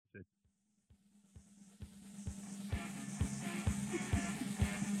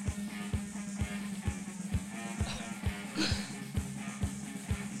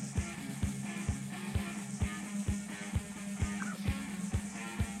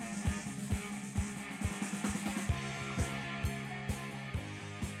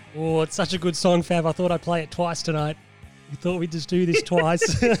Oh, it's such a good song, Fav. I thought I'd play it twice tonight. We thought we'd just do this twice.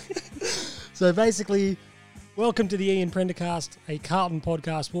 So basically, welcome to the Ian Prendercast, a Carlton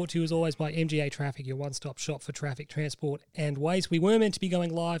podcast brought to you as always by MGA Traffic, your one-stop shop for traffic, transport and waste. We were meant to be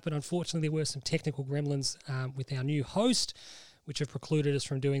going live, but unfortunately there were some technical gremlins with our new host, which have precluded us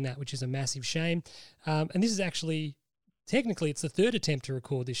from doing that, which is a massive shame. And this is actually... Technically, it's the third attempt to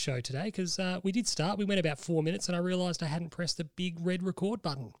record this show today because we did start. We went about 4 minutes and I realised I hadn't pressed the big red record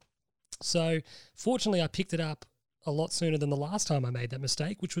button. So fortunately, I picked it up a lot sooner than the last time I made that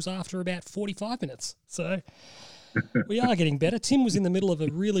mistake, which was after about 45 minutes. So we are getting better. Tim was in the middle of a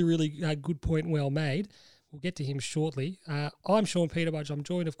really, really good point, well made. We'll get to him shortly. I'm Sean Peterbudge. I'm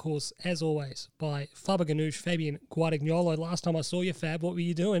joined, of course, as always, by Faber Ganoush, Fabian Guadagnolo. Last time I saw you, Fab, what were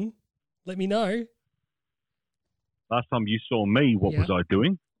you doing? Let me know. Last time you saw me, what was I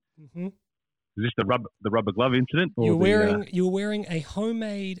doing? Mm-hmm. Is this the rubber glove incident? Or you were wearing a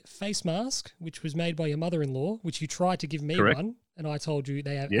homemade face mask, which was made by your mother-in-law, which you tried to give me one, and I told you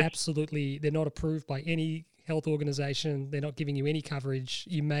they are absolutely, they're not approved by any health organisation. They're not giving you any coverage.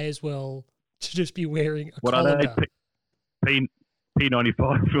 You may as well just be wearing a colander. P95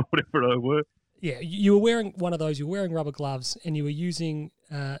 or whatever they were. Yeah, you were wearing one of those. You were wearing rubber gloves, and you were using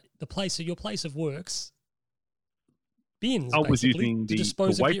your place of work's bins, to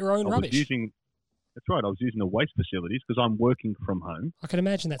dispose of your own rubbish. That's right. I was using the waste facilities because I'm working from home. I can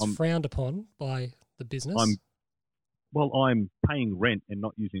imagine that's frowned upon by the business. I'm paying rent and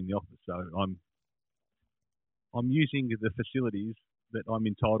not using the office, so I'm using the facilities that I'm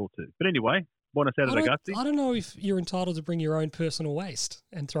entitled to. But anyway, buona sera ragazzi. I don't know if you're entitled to bring your own personal waste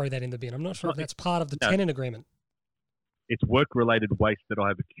and throw that in the bin. I'm not sure if that's part of the tenant agreement. It's work-related waste that I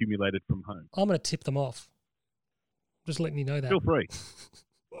have accumulated from home. I'm going to tip them off. Just letting you know that. Feel free.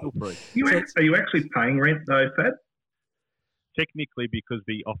 Are you actually paying rent though, Fab? Technically, because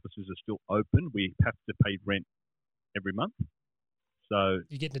the offices are still open, we have to pay rent every month. So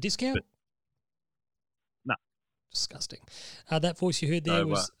you getting a discount? No. Disgusting. That voice you heard there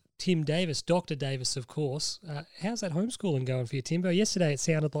was Tim Davis, Dr. Davis, of course. How's that homeschooling going for you, Timbo? Yesterday it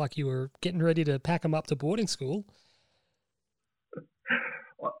sounded like you were getting ready to pack them up to boarding school.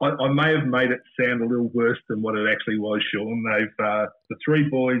 I may have made it sound a little worse than what it actually was, Sean. The three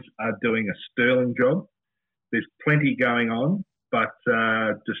boys are doing a sterling job. There's plenty going on, but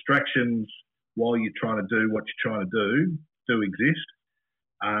distractions while you're trying to do what you're trying to do exist.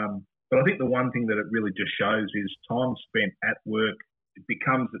 But I think the one thing that it really just shows is time spent at work, it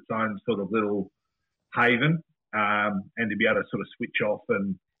becomes its own sort of little haven, and to be able to sort of switch off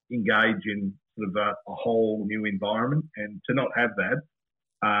and engage in sort of a whole new environment, and to not have that,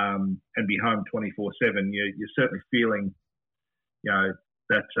 and be home 24/7, you're certainly feeling,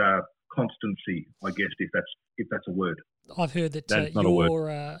 that constancy, I guess, if that's a word. I've heard that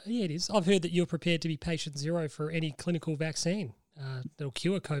it is. I've heard that you're prepared to be patient zero for any clinical vaccine that'll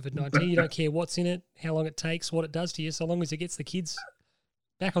cure COVID-19. You don't care what's in it, how long it takes, what it does to you, so long as it gets the kids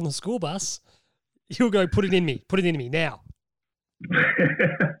back on the school bus, you'll go put it in me now.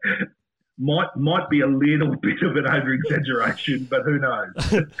 Might be a little bit of an over-exaggeration, but who knows?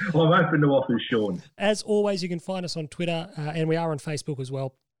 I'm open to offers, Sean. As always, you can find us on Twitter, and we are on Facebook as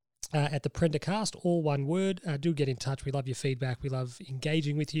well, at the Prendercast, all one word. Do get in touch. We love your feedback. We love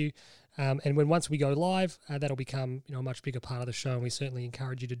engaging with you. And once we go live, that'll become a much bigger part of the show, and we certainly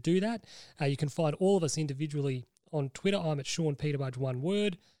encourage you to do that. You can find all of us individually on Twitter. I'm at Sean Peterbudge, one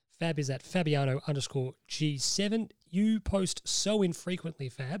word. Fab is at Fabiano_G7. You post so infrequently,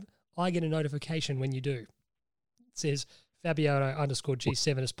 Fab. I get a notification when you do. It says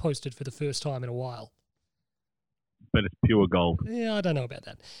Fabiano_G7 has posted for the first time in a while. But it's pure gold. Yeah, I don't know about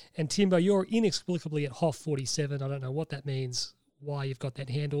that. And Timbo, you're inexplicably at Hoff47. I don't know what that means, why you've got that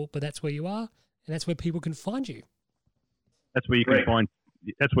handle, but that's where you are, and that's where people can find you. That's where you can find.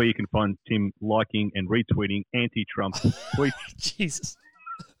 That's where you can find Tim liking and retweeting anti-Trump tweets. Jesus.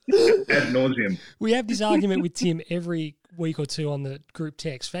 Ad nauseum. We have this argument with Tim every week or two on the group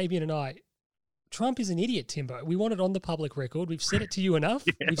text. Fabian and I, Trump is an idiot, Timbo. We want it on the public record. We've said it to you enough.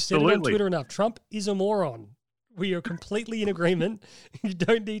 Yeah, we've said it on Twitter enough. Trump is a moron. We are completely in agreement. You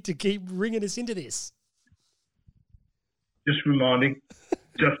don't need to keep bringing us into this. Just reminding,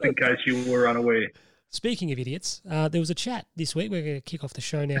 just in case you were unaware. Speaking of idiots, there was a chat this week. We're going to kick off the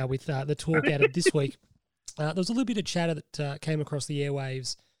show now with the talk out of this week. There was a little bit of chatter that came across the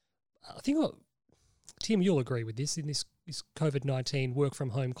airwaves. I think, Tim, you'll agree with this. In this COVID-19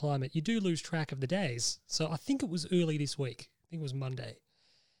 work-from-home climate, you do lose track of the days. So I think it was early this week. I think it was Monday.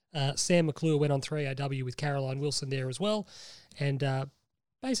 Sam McClure went on 3AW with Caroline Wilson there as well, and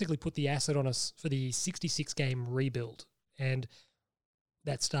basically put the acid on us for the 66-game rebuild. And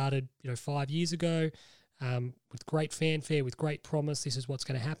that started 5 years ago with great fanfare, with great promise. This is what's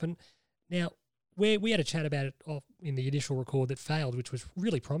going to happen. Now, we had a chat about it in the initial record that failed, which was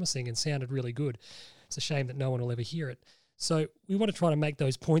really promising and sounded really good. It's a shame that no one will ever hear it. So we want to try to make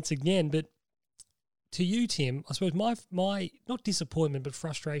those points again. But to you, Tim, I suppose my not disappointment but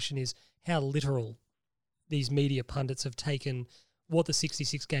frustration is how literal these media pundits have taken what the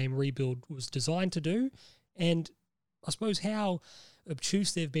 66-game rebuild was designed to do, and I suppose how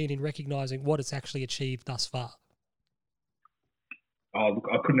obtuse they've been in recognising what it's actually achieved thus far. Oh, look,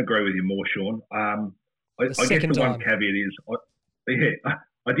 I couldn't agree with you more, Sean. I guess the one caveat is,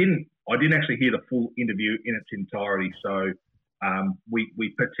 I didn't actually hear the full interview in its entirety, so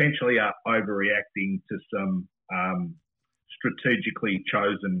we potentially are overreacting to some strategically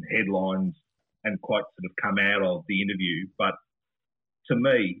chosen headlines and quite sort of come out of the interview. But to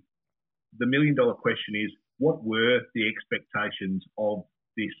me, the million-dollar question is, what were the expectations of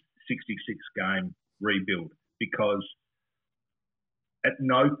this 66-game rebuild? Because at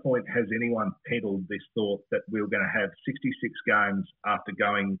no point has anyone peddled this thought that we were going to have 66 games after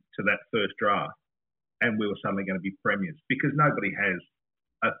going to that first draft and we were suddenly going to be premiers, because nobody has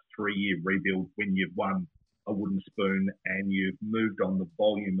a 3-year rebuild when you've won a wooden spoon and you've moved on the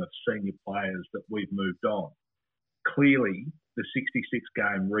volume of senior players that we've moved on. Clearly, the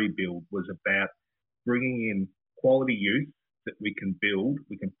 66-game rebuild was about bringing in quality youth that we can build.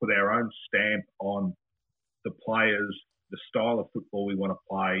 We can put our own stamp on the players, the style of football we want to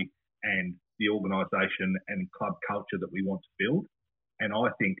play, and the organisation and club culture that we want to build. And I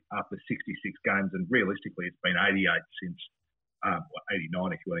think after 66 games, and realistically it's been 88 since,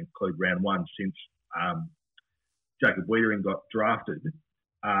 89 if you want to include round one, since Jacob Wiedering got drafted.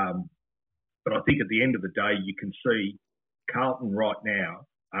 But I think at the end of the day, you can see Carlton right now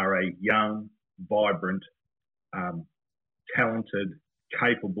are a young, vibrant, talented,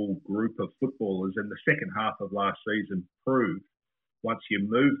 capable group of footballers. And the second half of last season proved, once you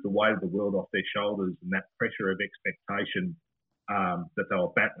move the weight of the world off their shoulders and that pressure of expectation that they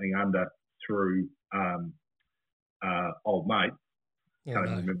were battling under through old mate, can't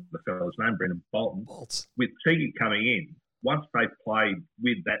even remember the fellow's name, Brendan Bolton, with Tiggy coming in, once they played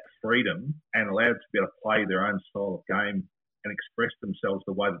with that freedom and allowed to be able to play their own style of game and express themselves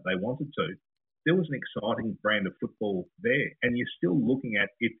the way that they wanted to, there was an exciting brand of football there. And you're still looking at,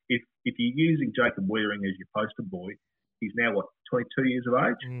 if you're using Jacob Wiedering as your poster boy, he's now, 22 years of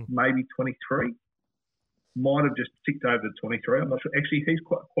age, maybe 23? Might have just ticked over to 23. I'm not sure. Actually, he's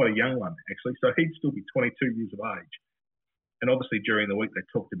quite a young one, actually. So he'd still be 22 years of age. And obviously during the week they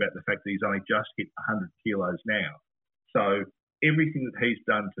talked about the fact that he's only just hit 100 kilos now. So everything that he's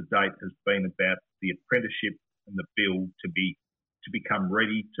done to date has been about the apprenticeship and the build to become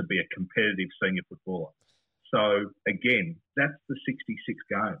ready to be a competitive senior footballer. So again, that's the 66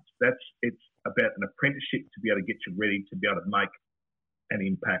 games. It's about an apprenticeship to be able to get you ready to be able to make an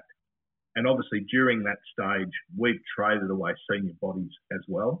impact. And obviously during that stage, we've traded away senior bodies as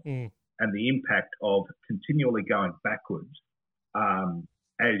well. And the impact of continually going backwards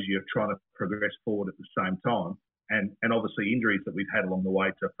as you're trying to progress forward at the same time. And obviously injuries that we've had along the way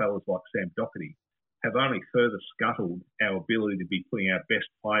to fellas like Sam Doherty have only further scuttled our ability to be putting our best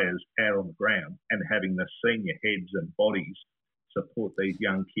players out on the ground and having the senior heads and bodies support these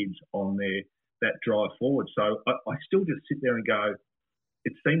young kids on that drive forward. So I still just sit there and go,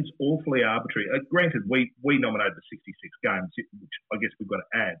 it seems awfully arbitrary. Granted, we nominated the 66 games, which I guess we've got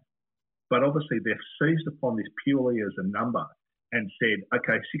to add. But obviously they've seized upon this purely as a number and said,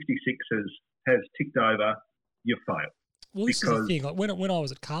 okay, 66 has ticked over, you failed. Well, this is the thing. Like when I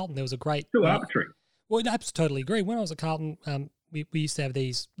was at Carlton, there was a great... Still arbitrary. Well, I totally agree. When I was at Carlton, we used to have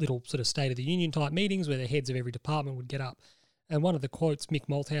these little sort of State of the Union type meetings where the heads of every department would get up. And one of the quotes, Mick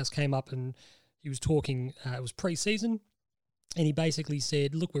Malthouse came up and he was talking, it was pre-season, and he basically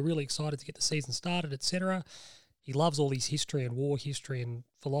said, look, we're really excited to get the season started, etc. He loves all his history and war history and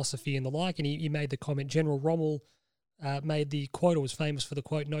philosophy and the like, and he made the comment, General Rommel made the quote, or was famous for the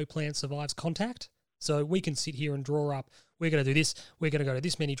quote, no plan survives contact. So we can sit here and draw up, we're going to do this, we're going to go to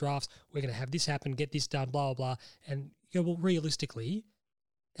this many drafts, we're going to have this happen, get this done, blah, blah, blah. And you go, well, realistically,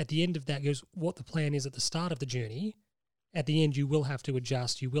 at the end of that goes what the plan is at the start of the journey. At the end, you will have to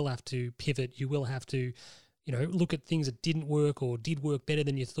adjust, you will have to pivot, you will have to, look at things that didn't work or did work better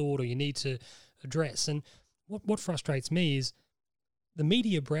than you thought or you need to address. And what frustrates me is the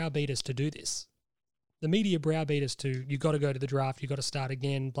media browbeat us to do this. The media browbeat us to, you got to go to the draft, you got to start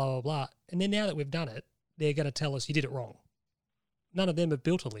again, blah, blah, blah. And then now that we've done it, they're going to tell us you did it wrong. None of them have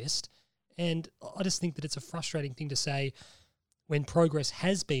built a list. And I just think that it's a frustrating thing to say when progress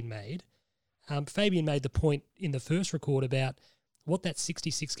has been made. Fabian made the point in the first record about what that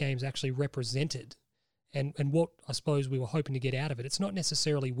 66 games actually represented and what I suppose we were hoping to get out of it. It's not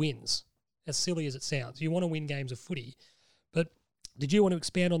necessarily wins, as silly as it sounds. You want to win games of footy. But did you want to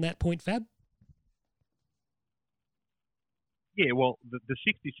expand on that point, Fab? Yeah, well, the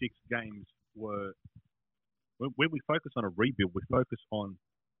 66 games were, when we focus on a rebuild, we focus on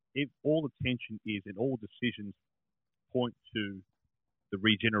all attention is and all decisions point to the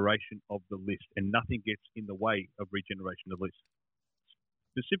regeneration of the list, and nothing gets in the way of regeneration of the list.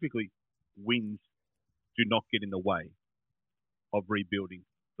 Specifically, wins do not get in the way of rebuilding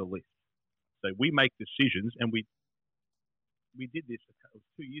the list. So we make decisions, and we did this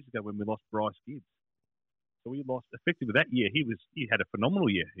 2 years ago when we lost Bryce Gibbs. So we lost effectively that year. He had a phenomenal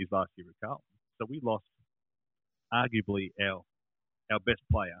year his last year at Carlton. So we lost arguably our best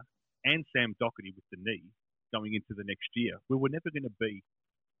player and Sam Doherty with the knee going into the next year. We were never going to be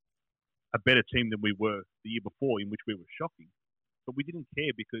a better team than we were the year before, in which we were shocking. But we didn't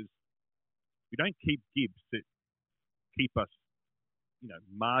care because we don't keep Gibbs to keep us,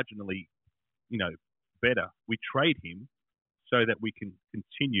 marginally, better. We trade him so that we can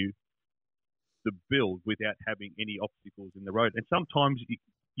continue the build without having any obstacles in the road. And sometimes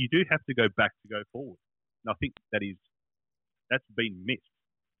you do have to go back to go forward. And I think that's been missed.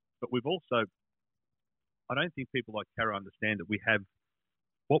 But we've also, I don't think people like Cara understand that we have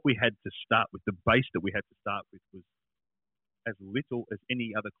what we had to start with. The base that we had to start with was as little as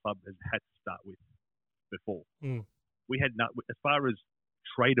any other club has had to start with before. We had as far as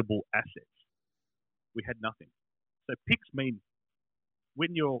tradable assets, we had nothing. So picks mean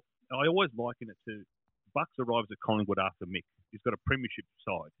I always liken it to Bucks arrives at Collingwood after Mick. He's got a premiership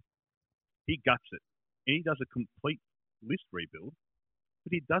side. He guts it. And he does a complete list rebuild,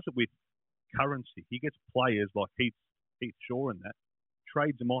 but he does it with currency. He gets players like Heath Shaw and that,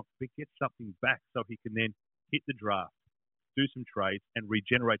 trades them off, but gets something back so he can then hit the draft, do some trades, and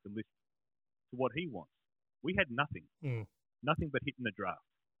regenerate the list to what he wants. We had nothing. Nothing but hitting the draft.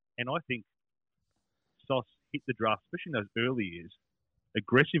 And I think Sauce hit the draft, especially in those early years,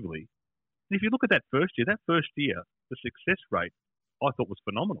 aggressively. And if you look at that first year, the success rate I thought was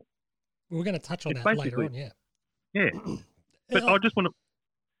phenomenal. We're going to touch on that later on, yeah. Yeah. But I just want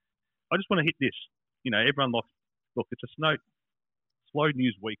to hit this. Everyone it's a slow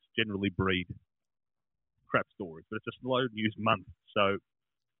news weeks generally breed crap stories, but it's a slow news month. So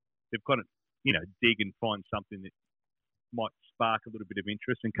they've got to, dig and find something that might spark a little bit of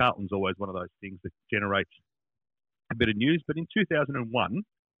interest. And Carlton's always one of those things that generates a bit of news. But in 2001,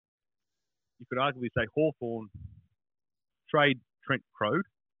 you could arguably say Hawthorn trade Trent Crode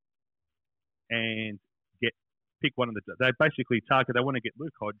and pick one of they basically target, they want to get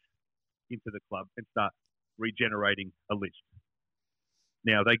Luke Hodge into the club and start regenerating a list.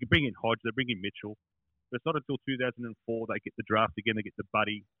 Now, they could bring in Hodge, they bring in Mitchell, but it's not until 2004 they get the draft again, they get the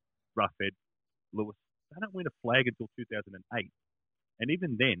Buddy, Roughhead, Lewis. They don't win a flag until 2008. And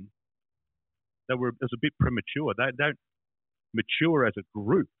even then, it was a bit premature. They don't mature as a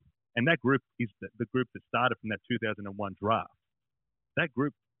group. And that group is the group that started from that 2001 draft. That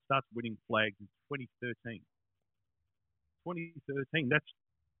group starts winning flags in 2013. 2013, that's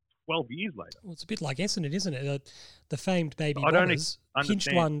 12 years later. Well, it's a bit like Essendon, isn't it? The famed Baby Bombers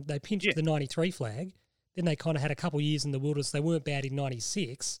pinched one. They pinched the 93 flag. Then they kind of had a couple of years in the wilderness. They weren't bad in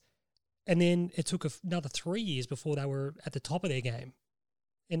 96. And then it took another 3 years before they were at the top of their game.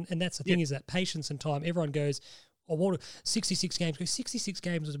 And that's the thing is that patience and time. Everyone goes, 66 games. 66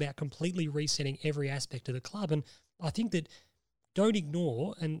 games was about completely resetting every aspect of the club. And I think that don't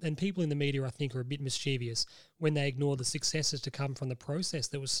ignore, and people in the media I think are a bit mischievous when they ignore the successes to come from the process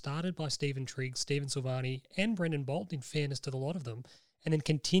that was started by Stephen Triggs, Stephen Silvani and Brendan Bolt, in fairness to the lot of them, and then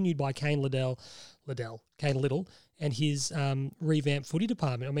continued by Kane Little, and his revamped footy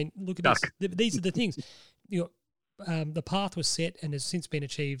department. I mean, look at this. These are the things. The path was set and has since been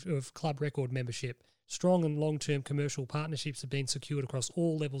achieved of club record membership. Strong and long-term commercial partnerships have been secured across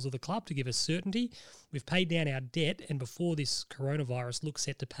all levels of the club to give us certainty. We've paid down our debt, and before this coronavirus looks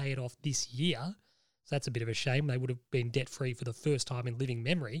set to pay it off this year, so that's a bit of a shame. They would have been debt-free for the first time in living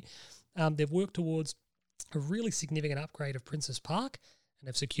memory. They've worked towards a really significant upgrade of Princess Park, and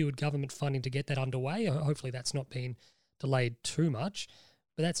have secured government funding to get that underway. Hopefully that's not been delayed too much,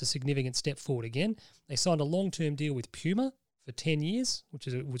 but that's a significant step forward again. They signed a long-term deal with Puma for 10 years, which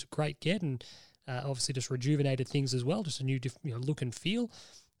was a great get, and obviously just rejuvenated things as well, just a new look and feel.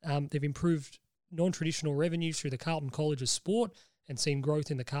 They've improved non-traditional revenues through the Carlton College of Sport and seen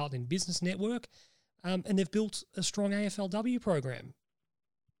growth in the Carlton Business Network. And they've built a strong AFLW program.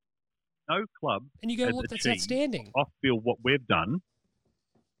 No club and you go, look, that's outstanding. I feel what we've done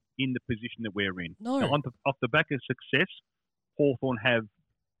in the position that we're in. No. Now, off the back of success, Hawthorn have,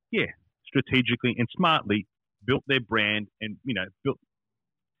 strategically and smartly built their brand and,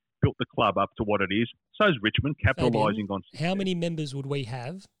 built the club up to what it is. So is Richmond, capitalising on success. How many members would we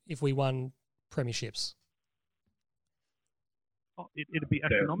have if we won premierships? Oh, it'd be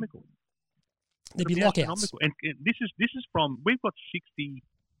astronomical. There'd be lockouts. And this is from, we've got 60,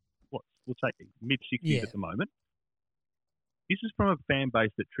 we'll take mid-60s at the moment. This is from a fan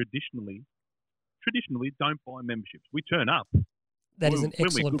base that traditionally don't buy memberships. We turn up. That is an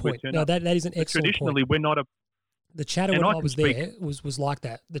excellent point. No, that is an excellent point. Traditionally, we're not a... The chatter when I was there was like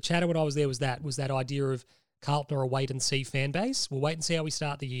that. The chatter when I was there was that idea of Carlton are a wait-and-see fan base. We'll wait and see how we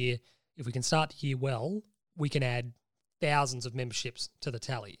start the year. If we can start the year well, we can add thousands of memberships to the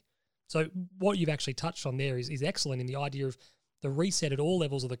tally. So what you've actually touched on there is excellent in the idea of the reset at all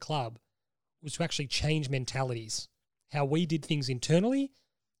levels of the club was to actually change mentalities, how we did things internally,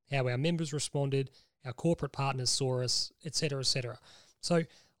 how our members responded, our corporate partners saw us, et cetera, et cetera. So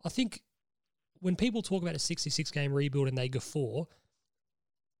I think when people talk about a 66-game rebuild and they guffaw,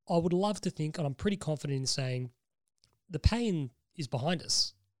 I would love to think, and I'm pretty confident in saying, the pain is behind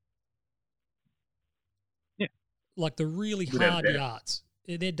us. Yeah. Like the really hard yards,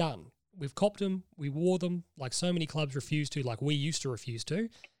 they're done. We've copped them, we wore them like so many clubs refuse to, like we used to refuse to,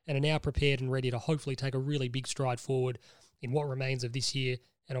 and are now prepared and ready to hopefully take a really big stride forward in what remains of this year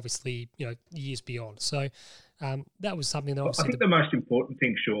and obviously, years beyond. So that was something that obviously... I think the most important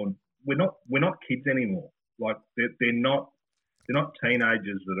thing, Sean, we're not kids anymore. Like they're not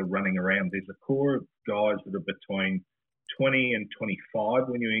teenagers that are running around. There's a core of guys that are between 20 and 25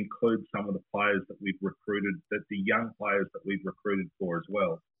 when you include some of the players that we've recruited, the young players that we've recruited for as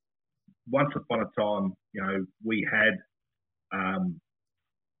well. Once upon a time, we had,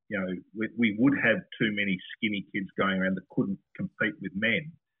 we would have too many skinny kids going around that couldn't compete with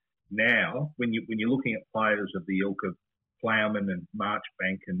men. Now, when you're looking at players of the ilk of Plowman and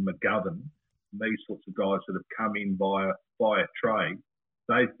Marchbank and McGovern, these sorts of guys that have come in via trade,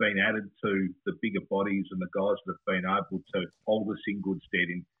 they've been added to the bigger bodies and the guys that have been able to hold us in good stead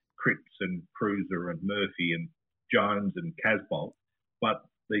in Cripps and Cruiser and Murphy and Jones and Casbolt. But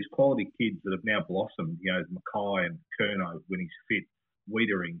these quality kids that have now blossomed, Mackay and Curnow when he's fit,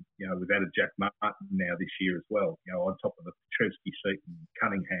 Wiedering, we've added Jack Martin now this year as well, on top of the Petrovsky seat and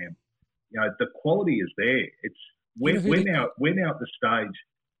Cunningham. The quality is there. We're now at the stage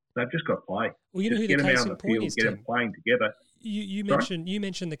they've just got to play. Well, just get them out on the field, get them playing together. You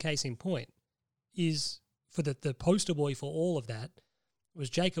mentioned the case in point is for the poster boy for all of that was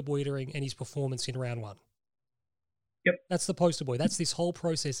Jacob Wiedering and his performance in round one. Yep. That's the poster boy. That's this whole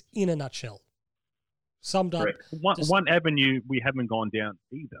process in a nutshell. Summed up. One avenue we haven't gone down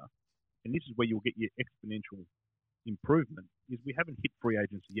either, and this is where you'll get your exponential improvement, is we haven't hit free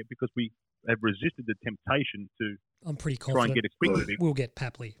agency yet because we have resisted the temptation to I'm pretty confident try and get a quick fix. We'll get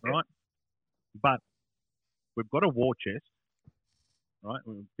Papley. Right? But we've got a war chest, right?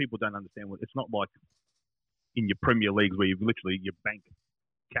 People don't understand. It's not like in your Premier Leagues where you bank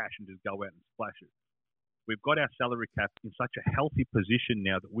cash and just go out and splash it. We've got our salary cap in such a healthy position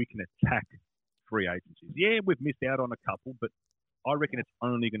now that we can attack free agencies. Yeah, we've missed out on a couple, but I reckon it's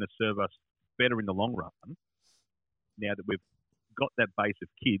only going to serve us better in the long run now that we've got that base of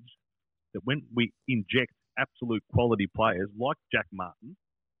kids that when we inject absolute quality players like Jack Martin,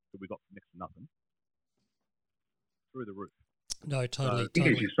 that we got for next to nothing, through the roof. No, totally. I think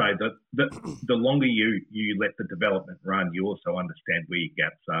as you say, the longer you let the development run, you also understand where your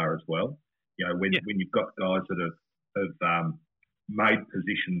gaps are as well. When you've got guys that have made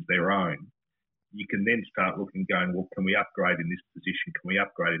positions their own, you can then start looking, going, well, can we upgrade in this position? Can we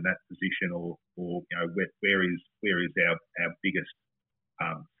upgrade in that position? Or where is our biggest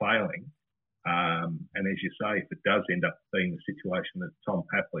failing? And as you say, if it does end up being the situation that Tom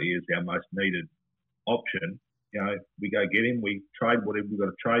Papley is our most needed option, we go get him, we trade whatever we've got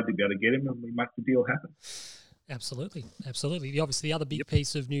to trade to go to get him, and we make the deal happen. Absolutely. Obviously, the other big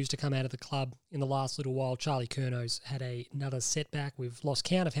piece of news to come out of the club in the last little while, Charlie Curnow's had another setback. We've lost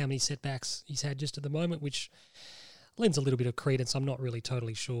count of how many setbacks he's had just at the moment, which lends a little bit of credence. I'm not really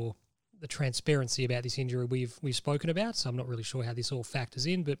totally sure the transparency about this injury we've spoken about, so I'm not really sure how this all factors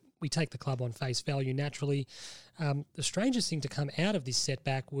in, but we take the club on face value naturally. The strangest thing to come out of this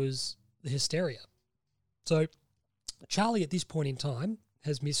setback was the hysteria. So Charlie, at this point in time,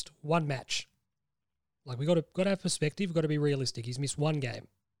 has missed one match. Like, we got to have perspective, we've got to be realistic. He's missed one game.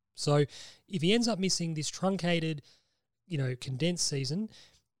 So if he ends up missing this truncated, condensed season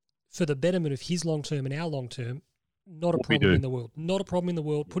for the betterment of his long-term and our long-term, not a problem in the world. Not a problem in the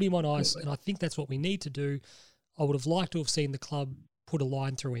world. Put him on ice, and I think that's what we need to do. I would have liked to have seen the club put a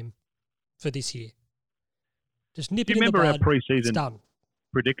line through him for this year. Just nip Do it you in the remember our bud. It's pre-season done.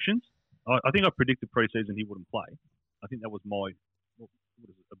 predictions? I think I predicted pre-season he wouldn't play. I think that was my what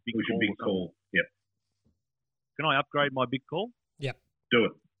is it, a big call. Big call. Yep. Can I upgrade my big call? Yep. Do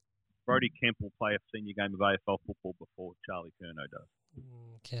it. Brody Kemp will play a senior game of AFL football before Charlie Curnow does.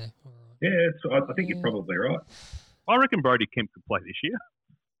 Okay. All right. Yeah, I think you're probably right. I reckon Brody Kemp could play this year.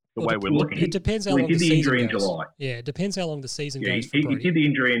 Way we're looking. It depends how long he the did the season injury goes. in July. Yeah, it depends how long the season Yeah, goes for he Brody. did the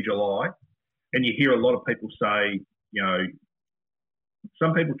injury in July, and you hear a lot of people say,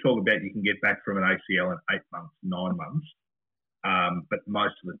 some people talk about you can get back from an ACL in 8 months, 9 months, but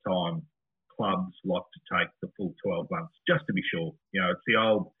most of the time clubs like to take the full 12 months just to be sure. It's the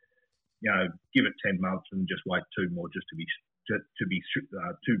old, give it 10 months and just wait 2 more just to be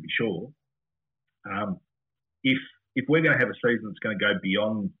sure. If we're going to have a season that's going to go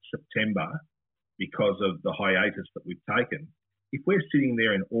beyond September because of the hiatus that we've taken, if we're sitting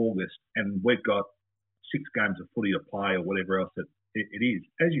there in August and we've got 6 games of footy to play or whatever else it is,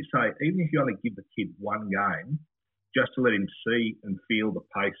 as you say, even if you only give the kid 1 game just to let him see and feel the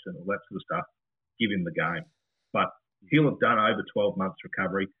pace and all that sort of stuff, give him the game. But he'll have done over 12 months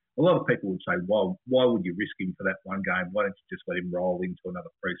recovery. A lot of people would say, well, why would you risk him for that 1 game? Why don't you just let him roll into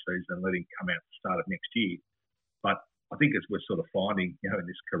another pre-season and let him come out at the start of next year? But I think as we're sort of finding, in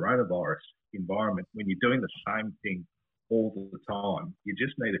this coronavirus environment, when you're doing the same thing all the time, you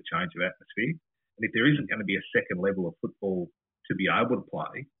just need a change of atmosphere. And if there isn't going to be a second level of football to be able to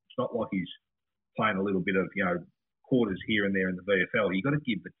play, it's not like he's playing a little bit of, quarters here and there in the VFL. You've got to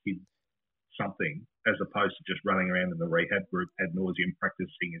give the kid something as opposed to just running around in the rehab group ad nauseum,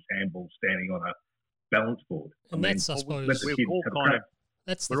 practicing his handball, standing on a balance board. And that's, I suppose, we're all kind of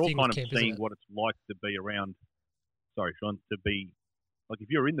camp, seeing what it's like to be around. Sorry, Sean, to be like if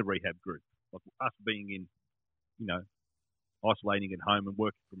you're in the rehab group, like us being in, isolating at home and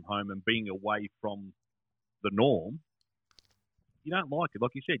working from home and being away from the norm, you don't like it.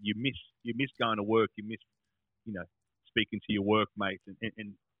 Like you said, you miss going to work, you miss, speaking to your workmates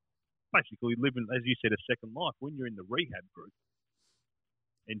and basically living, as you said, a second life. When you're in the rehab group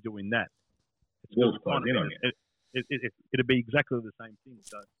and doing that, it'll be exactly the same thing.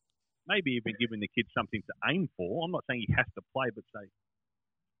 So maybe even giving the kid something to aim for. I'm not saying he has to play, but say,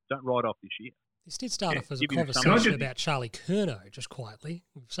 don't write off this year. This did start off as a conversation about Charlie Curnow, just quietly.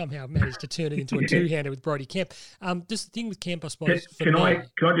 We've somehow managed to turn it into a two-hander with Brody Kemp. Just the thing with Kemp, I suppose. Can I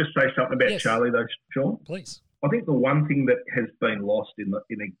just say something about Charlie, though, Sean? Please. I think the one thing that has been lost in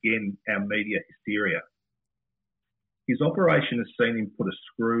again, our media hysteria, his operation has seen him put a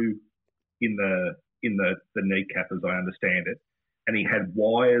screw in the kneecap, as I understand it, and he had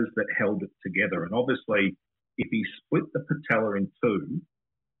wires that held it together. And obviously, if he split the patella in 2,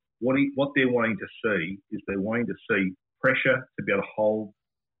 what they're wanting to see is they're wanting to see pressure to be able to hold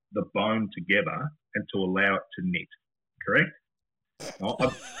the bone together and to allow it to knit. Correct?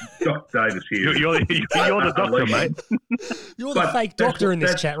 Dr. Davis here. You're the doctor, mate. You're the fake doctor in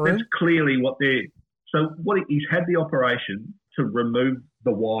this chat room. That's clearly what they're... So he's had the operation to remove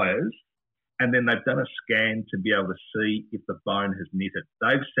the wires, and then they've done a scan to be able to see if the bone has knitted.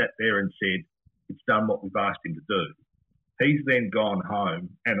 They've sat there and said, it's done what we've asked him to do. He's then gone home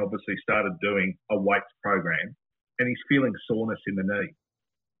and obviously started doing a weights program, and he's feeling soreness in the knee.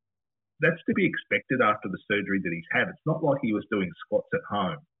 That's to be expected after the surgery that he's had. It's not like he was doing squats at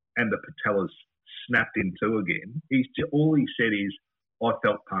home and the patella's snapped in 2 again. All he said is, I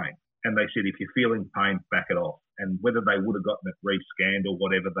felt pain. And they said, if you're feeling pain, back it off. And whether they would have gotten it re-scanned or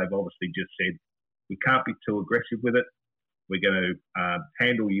whatever, they've obviously just said, we can't be too aggressive with it. We're going to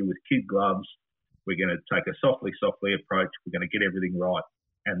handle you with kid gloves. We're going to take a softly approach. We're going to get everything right.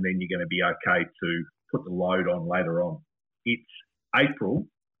 And then you're going to be okay to put the load on later on. It's April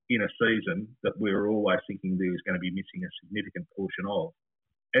in a season that we were always thinking there was going to be missing a significant portion of.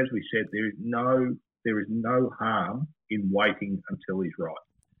 As we said, there is no harm in waiting until he's right.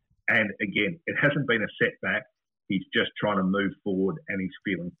 And again, it hasn't been a setback. He's just trying to move forward and he's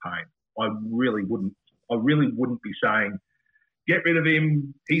feeling pain. I really wouldn't be saying, get rid of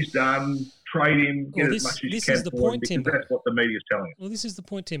him, he's done, trade him, get as much as you can for him, because that's what the media's telling us. Well, this is the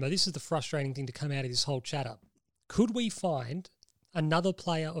point, Timbo. This is the frustrating thing to come out of this whole chat up. Could we find another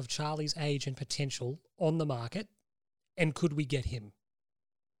player of Charlie's age and potential on the market, and could we get him?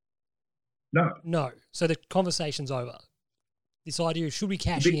 No. So the conversation's over. This idea of should we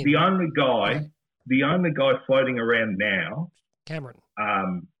cash in? The only guy floating around now, Cameron.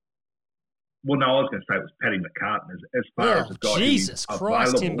 Well, no, I was going to say it was Paddy McCartan as far as a guy Jesus who's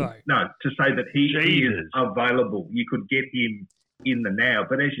Christ, available. Timbo. No, to say that he is available, you could get him in the now.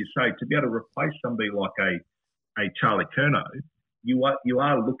 But as you say, to be able to replace somebody like a Charlie Curnow, you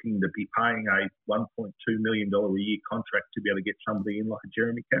are looking to be paying a $1.2 million a year contract to be able to get somebody in like a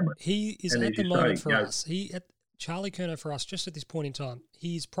Jeremy Cameron. He is and at the moment for us. Charlie Curnow for us just at this point in time.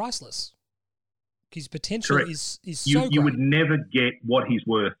 He's priceless. His potential is so great. You would never get what he's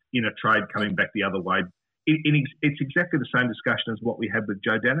worth in a trade coming back the other way. It's exactly the same discussion as what we had with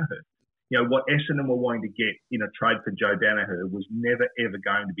Joe Danaher. What Essendon were wanting to get in a trade for Joe Danaher was never, ever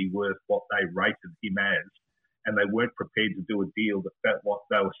going to be worth what they rated him as, and they weren't prepared to do a deal that what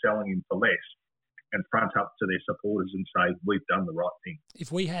they were selling him for less and front up to their supporters and say, we've done the right thing.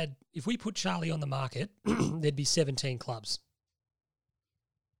 If we put Charlie on the market, there'd be 17 clubs.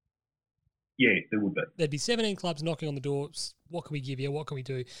 Yeah, there would be. There'd be 17 clubs knocking on the door. What can we give you? What can we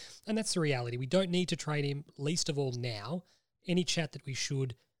do? And that's the reality. We don't need to trade him, least of all now. Any chat that we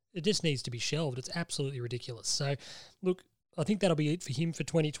should, it just needs to be shelved. It's absolutely ridiculous. So, look, I think that'll be it for him for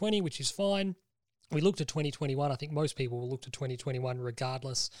 2020, which is fine. We looked at 2021. I think most people will look to 2021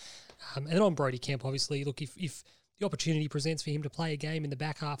 regardless. And then on Brodie Kemp, obviously, look, if the opportunity presents for him to play a game in the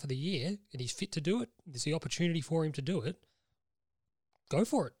back half of the year and he's fit to do it, there's the opportunity for him to do it, go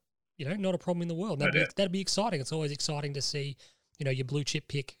for it. Not a problem in the world. That'd be exciting. It's always exciting to see, your blue chip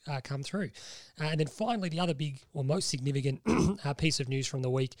pick come through. And then finally, the other big or most significant piece of news from the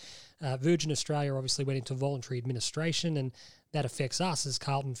week, Virgin Australia obviously went into voluntary administration, and that affects us as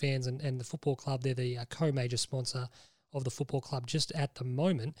Carlton fans and the football club. They're the co-major sponsor of the football club just at the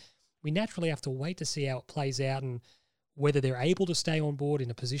moment. We naturally have to wait to see how it plays out and whether they're able to stay on board,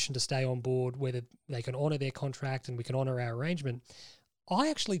 in a position to stay on board, whether they can honour their contract and we can honour our arrangement. I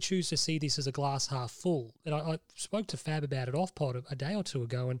actually choose to see this as a glass half full. And I spoke to Fab about it off pod a day or two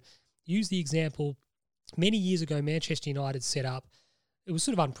ago and used the example many years ago Manchester United set up. It was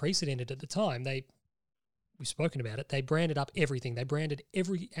sort of unprecedented at the time. We've spoken about it. They branded up everything. They branded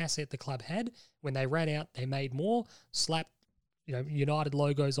every asset the club had. When they ran out, they made more, slapped United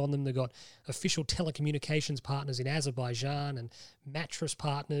logos on them. They got official telecommunications partners in Azerbaijan and mattress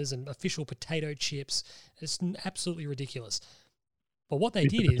partners and official potato chips. It's absolutely ridiculous. But what they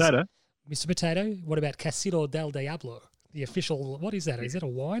did Potato. is, Mr. Potato, what about Casino del Diablo, the official, what is that? Is that a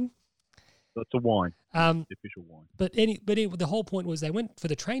wine? That's a wine. The official wine. But the whole point was they went for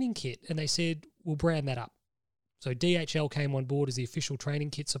the training kit and they said, we'll brand that up. So DHL came on board as the official training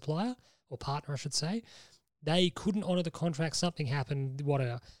kit supplier, or partner, I should say. They couldn't honour the contract. Something happened.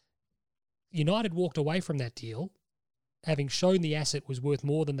 United walked away from that deal, having shown the asset was worth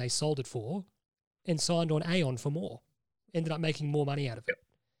more than they sold it for, and signed on Aon for more. Ended up making more money out of it.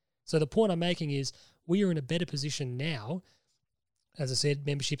 So the point I'm making is we are in a better position now. As I said,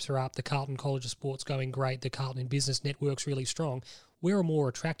 memberships are up. The Carlton College of Sport's going great. The Carlton Business Network's really strong. We're a more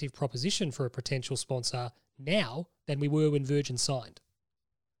attractive proposition for a potential sponsor now than we were when Virgin signed.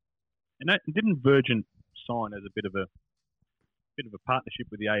 And didn't Virgin sign as a bit of a partnership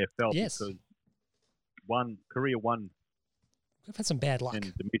with the AFL? Yes. Because Korea won. We've had some bad luck. And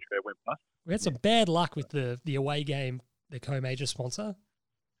Demetrio went bust. We had some bad luck with the away game, the co-major sponsor.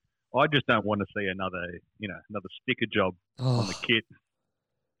 I just don't want to see another sticker job on the kit.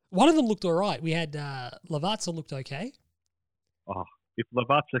 One of them looked all right. We had Lavazza looked okay. Oh, if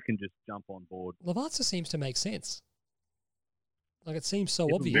Lavazza can just jump on board. Lavazza seems to make sense. Like, it seems so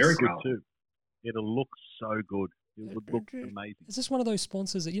obvious. Very good too. It'll look so good. It would look amazing. Is this one of those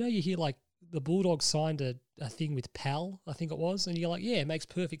sponsors that, you hear like the Bulldogs signed a thing with PAL, I think it was, and you're like, yeah, it makes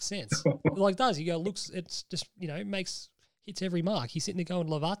perfect sense. Like, it does. You go, it's just, it hits every mark. You're sitting there going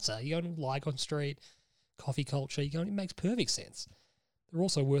Lavazza, you're going Lygon Street, coffee culture, you're going, it makes perfect sense. They're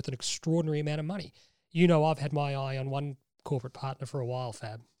also worth an extraordinary amount of money. I've had my eye on one corporate partner for a while,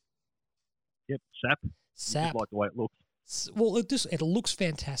 Fab. Yep, SAP. I like the way it looks. Well, it looks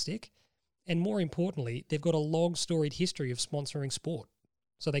fantastic. And more importantly, they've got a long storied history of sponsoring sport.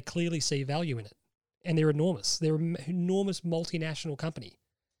 So they clearly see value in it. And they're enormous. They're an enormous multinational company.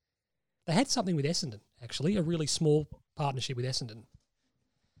 They had something with Essendon, actually, a really small partnership with Essendon.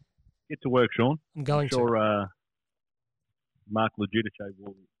 Get to work, Sean. I'm going to. Mark Legiudice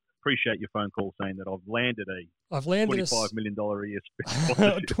will appreciate your phone call saying that I've landed $25 million a year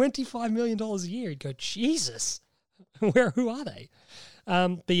sponsorship. $25 million a year. He'd go, Jesus, who are they?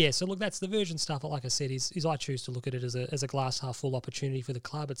 But yeah, so look, that's the Virgin stuff. Like I said, is I choose to look at it as a glass half full opportunity for the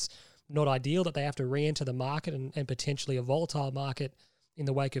club. It's not ideal that they have to re-enter the market and potentially a volatile market in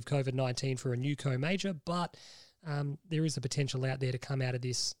the wake of COVID-19 for a new co-major, but there is the potential out there to come out of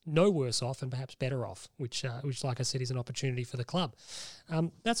this no worse off and perhaps better off, which like I said, is an opportunity for the club.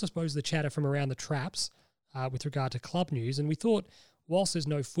 That's, I suppose, the chatter from around the traps with regard to club news. And we thought, whilst there's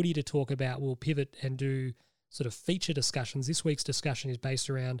no footy to talk about, we'll pivot and do sort of feature discussions. This week's discussion is based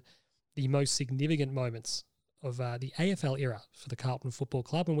around the most significant moments of the AFL era for the Carlton Football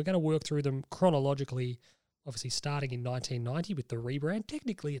Club, and we're going to work through them chronologically, obviously starting in 1990 with the rebrand.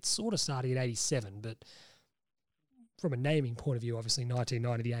 Technically, it's sort of starting in 87, but from a naming point of view, obviously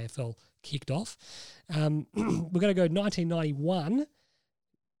 1990, the AFL kicked off. We're going to go 1991,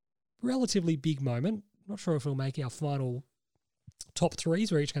 relatively big moment. Not sure if we'll make our final top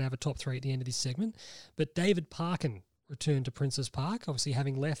threes. We're each going to have a top three at the end of this segment. But David Parkin returned to Princes Park, obviously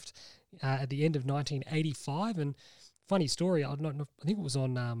having left at the end of 1985. And funny story, I think it was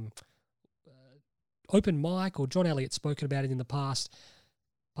on Open Mic, or John Elliott spoken about it in the past.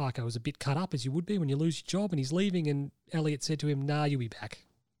 Parker was a bit cut up, as you would be when you lose your job, and he's leaving, and Elliott said to him, "Nah, you'll be back."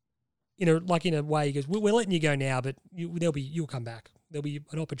 In a way, he goes, "We're letting you go now, but you'll come back. There'll be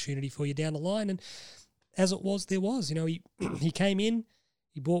an opportunity for you down the line." And as it was, there was. He came in,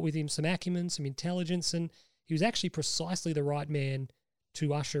 he brought with him some acumen, some intelligence, and he was actually precisely the right man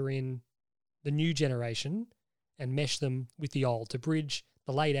to usher in the new generation and mesh them with the old, to bridge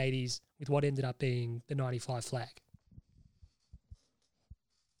the late 80s with what ended up being the 95 flag.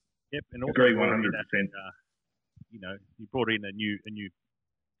 Yep, and also agree 100%. He brought in a new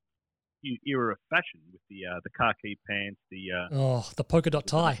era of fashion with the khaki pants, the polka dot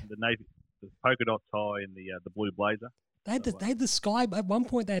tie, the navy, the polka dot tie, and the blue blazer. They had the sky. At one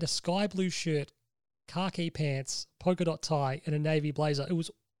point, they had a sky blue shirt, khaki pants, polka dot tie, and a navy blazer. It was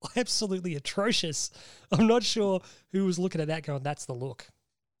absolutely atrocious. I'm not sure who was looking at that going, "That's the look.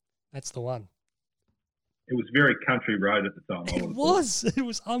 That's the one." It was very country road at the time. It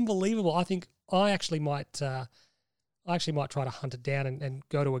was unbelievable. I think I actually might try to hunt it down and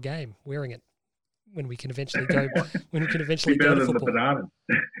go to a game wearing it when we can eventually go. When we can eventually go to football.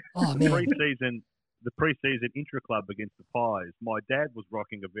 Oh man! The pre-season intra-club against the Pies. My dad was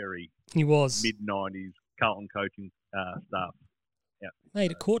rocking a very mid-90s Carlton coaching staff. Yeah, mate,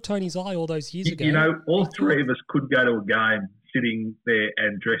 it caught Tony's eye all those years ago. All three of us could go to a game sitting there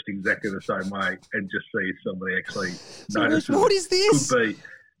and dressed exactly the same way and just see if somebody actually notices. What is this?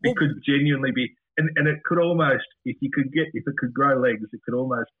 It could genuinely be, and it could almost, if it could grow legs, it could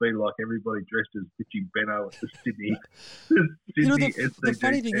almost be like everybody dressed as Richie Beno at the Sydney. The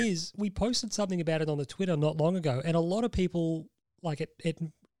funny thing is, we posted something about it on the Twitter not long ago, and a lot of people, like, it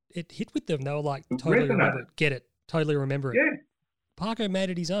hit with them. They were like, totally remember it, get it, totally remember it. Yeah. Parko made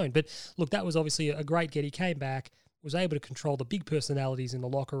it his own. But look, that was obviously a great get. He came back, was able to control the big personalities in the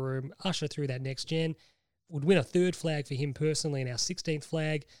locker room, usher through that next gen, would win a third flag for him personally, and our 16th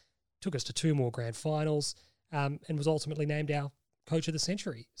flag, took us to 2 more grand finals, and was ultimately named our coach of the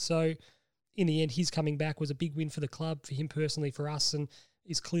century. So in the end, his coming back was a big win for the club, for him personally, for us, and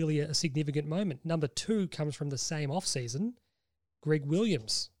is clearly a significant moment. Number 2 comes from the same off-season. Greg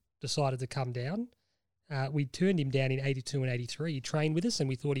Williams decided to come down. We turned him down in 82 and 83. He trained with us, and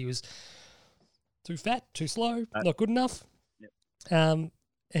we thought he was too fat, too slow, not good enough. Yep.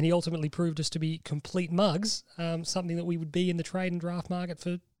 And he ultimately proved us to be complete mugs, something that we would be in the trade and draft market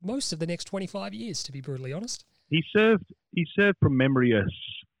for most of the next 25 years, to be brutally honest. He served from memory a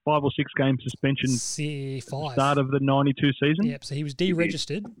 5 or 6 game suspension at the start of the 92 season. Yep, so he was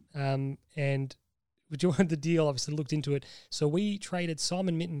deregistered, and we joined the deal, obviously looked into it. So we traded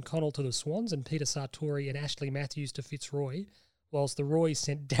Simon Minton-Connell to the Swans and Peter Sartori and Ashley Matthews to Fitzroy, whilst the Roys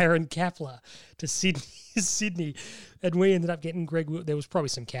sent Darren Kapler to Sydney. And we ended up getting Greg. There was probably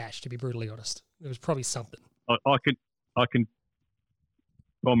some cash, to be brutally honest. There was probably something. I'm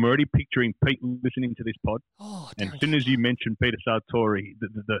already picturing Pete listening to this pod. Oh, and as soon as you mentioned Peter Sartori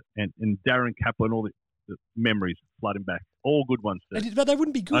and Darren Kapler and all the memories flooding back. All good ones, too. But they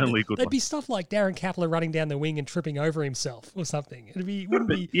wouldn't be good. Only good They'd ones. be stuff like Darren Kapler running down the wing and tripping over himself or something. But Pete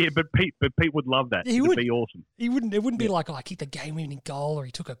would love that. It'd be awesome. It wouldn't be like, I kicked a game-winning goal, or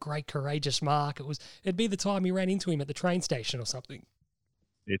he took a great courageous mark. It'd be the time he ran into him at the train station or something.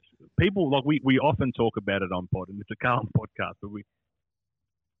 It's people like we often talk about it on pod, and it's a Carlton podcast, but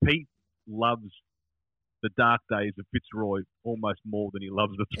Pete loves the dark days of Fitzroy almost more than he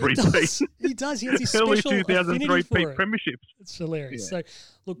loves the 3-season. He does. He has his early special 2003 Pete premierships. It's hilarious. Yeah. So,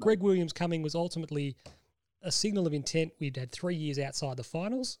 look, Greg Williams coming was ultimately a signal of intent. We'd had 3 years outside the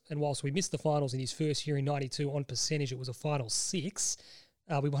finals, and whilst we missed the finals in his first year in 92 on percentage, it was a final 6.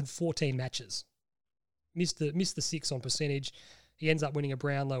 We won 14 matches. Missed the 6 on percentage. He ends up winning a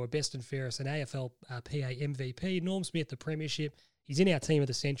Brownlow, a Best and Fairest, an AFL PA MVP. Norm Smith, the premiership. He's in our team of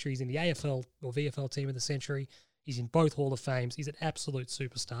the century. He's in the AFL or VFL team of the century. He's in both Hall of Fames. He's an absolute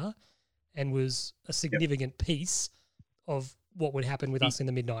superstar and was a significant piece of what would happen with us in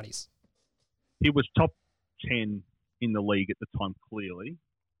the mid-90s. He was top 10 in the league at the time, clearly.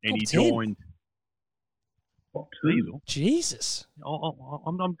 And Top he 10? joined... What, two? Diesel. Jesus.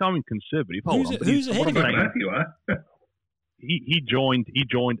 I'm going conservative. Hold on. Who's ahead of him? Matthew, eh? He joined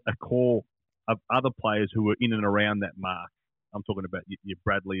a core of other players who were in and around that mark. I'm talking about your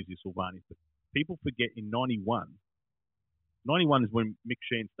Bradleys, your Sylvanis. But people forget in 91 is when Mick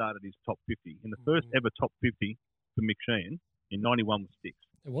Sheehan started his top 50. And the first ever top 50 for Mick Sheehan in 91 was Sticks.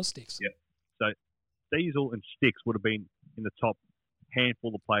 It was Sticks. Yeah. So Diesel and Sticks would have been in the top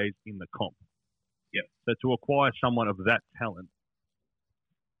handful of players in the comp. Yeah. So to acquire someone of that talent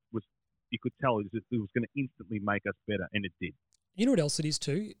you could tell it was going to instantly make us better, and it did. You know what else it is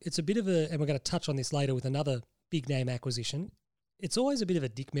too? It's a bit of and we're going to touch on this later with another big name acquisition. It's always a bit of a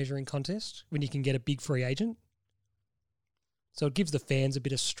dick measuring contest when you can get a big free agent. So it gives the fans a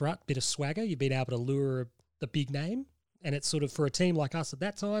bit of strut, bit of swagger. You've been able to lure the big name, and it's sort of for a team like us at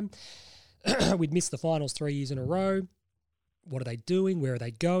that time, we'd missed the finals 3 years in a row. What are they doing? Where are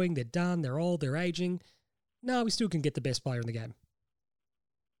they going? They're done. They're old. They're aging. No, we still can get the best player in the game.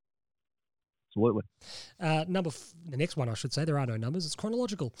 Absolutely. The next one, I should say, there are no numbers. It's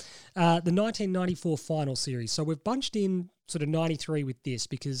chronological. The 1994 final series. So we've bunched in sort of 93 with this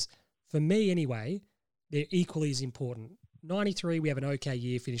because for me anyway, they're equally as important. 93, we have an okay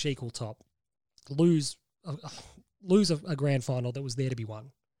year, finish equal top. Lose a grand final that was there to be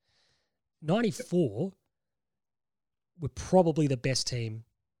won. 94, we're probably the best team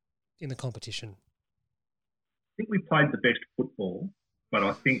in the competition. I think we played the best football, but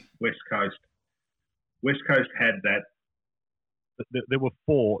I think West Coast had that. There were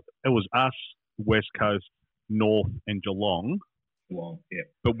four. It was us, West Coast, North, and Geelong. Geelong, yeah.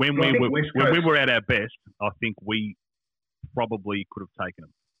 But when we were at our best, I think we probably could have taken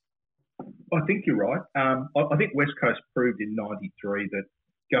them. I think you're right. I think West Coast proved in '93 that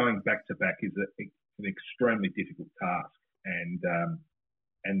going back to back is an extremely difficult task, and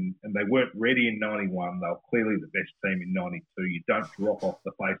they weren't ready in '91. They were clearly the best team in '92. You don't drop off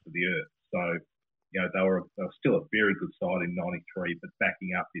the face of the earth, so. You know, they were still a very good side in '93, but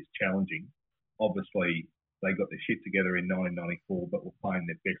backing up is challenging. Obviously, they got their shit together in 1994, but were playing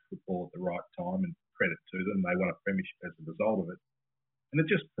their best football at the right time, and credit to them. They won a premiership as a result of it. And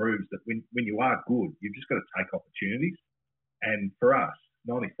it just proves that when you are good, you've just got to take opportunities. And for us,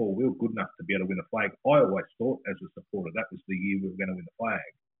 '94, we were good enough to be able to win a flag. I always thought as a supporter that was the year we were going to win the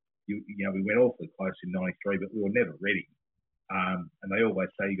flag. You know, we went awfully close in '93, but we were never ready. And they always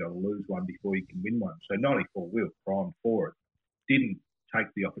say you got to lose one before you can win one. So '94, we were primed for it. Didn't take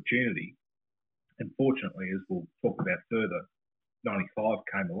the opportunity. And fortunately, as we'll talk about further, '95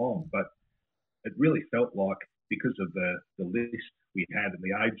 came along. But it really felt like because of the list we had and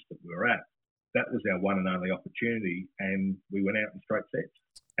the age that we were at, that was our one and only opportunity. And we went out in straight sets.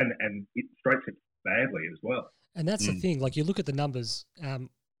 And straight sets badly as well. And that's the thing. Like you look at the numbers.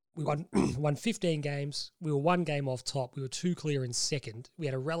 We won 15 games. We were one game off top. We were 2 clear in second. We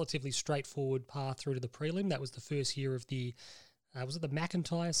had a relatively straightforward path through to the prelim. That was the first year of the, was it the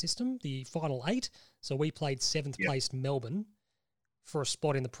McIntyre system, the final 8? So we played 7th placed Melbourne for a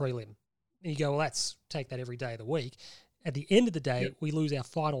spot in the prelim. And you go, well, let's take that every day of the week. At the end of the day, we lose our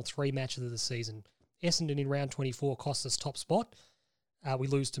final 3 matches of the season. Essendon in round 24 cost us top spot. We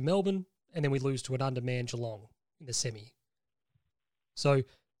lose to Melbourne, and then we lose to an undermanned Geelong in the semi. So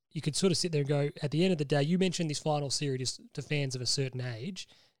you could sort of sit there and go, at the end of the day, you mentioned this final series to fans of a certain age,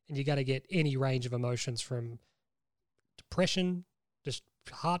 and you got to get any range of emotions from depression, just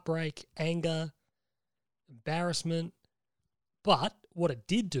heartbreak, anger, embarrassment. But what it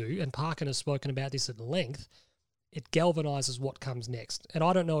did do, and Parkin has spoken about this at length, it galvanises what comes next. And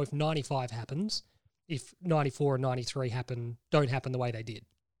I don't know if 95 happens, if 94 and 93 don't happen the way they did.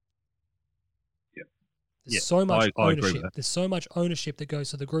 There's so much ownership. There's so much ownership that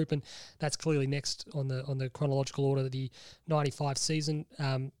goes to the group, and that's clearly next on the chronological order. The 95 season,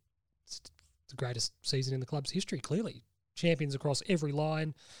 it's the greatest season in the club's history. Clearly, champions across every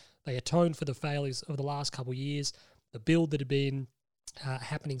line. They atoned for the failures of the last couple of years. The build that had been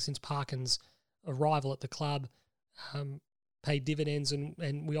happening since Parkin's arrival at the club paid dividends, and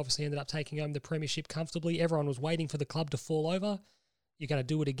we obviously ended up taking home the premiership comfortably. Everyone was waiting for the club to fall over. You're going to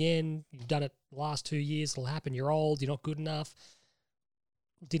do it again. You've done it the last 2 years. It'll happen. You're old. You're not good enough.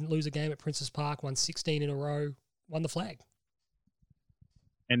 Didn't lose a game at Princes Park. Won 16 in a row. Won the flag.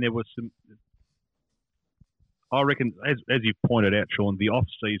 And there was some, I reckon, as you pointed out, Sean, the off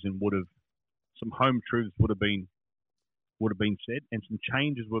season some home truths would have been said, and some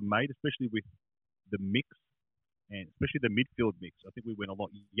changes were made, especially with the mix, and especially the midfield mix. I think we went a lot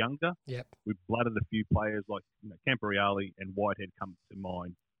younger. Yep. We blooded a few players like Camporeale and Whitehead come to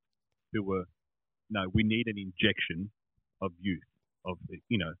mind, who were, we need an injection of youth, of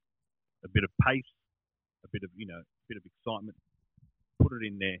a bit of pace, a bit of excitement. Put it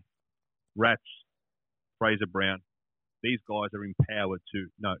in there. Rats, Fraser Brown, these guys are empowered to,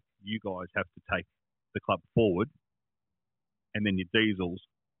 no, you guys have to take the club forward, and then your diesels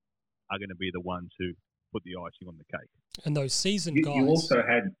are going to be the ones who put the icing on the cake. And those seasoned guys. You also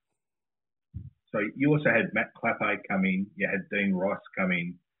had Matt Clappe come in, you had Dean Rice come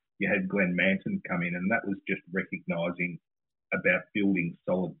in, you had Glenn Manton come in, and that was just recognising about building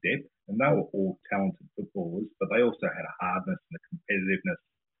solid depth. And they were all talented footballers, but they also had a hardness and a competitiveness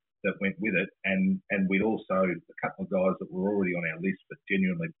that went with it. And we'd also, a couple of guys that were already on our list that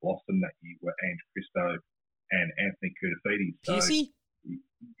genuinely blossomed that year were Ange Christo and Anthony Koutafidis. So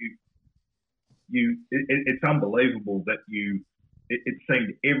it's unbelievable that it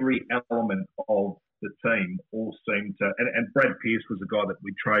seemed every element of the team all seemed to, and Brad Pearce was a guy that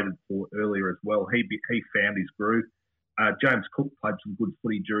we traded for earlier as well. He found his groove. James Cook played some good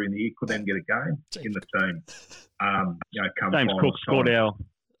footy during the year. Could then get a game in the team. James Cook scored our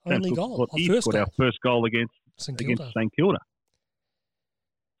only goal. He scored our first goal against St Kilda.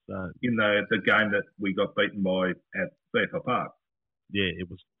 So in the game that we got beaten by at VFL Park. Yeah, it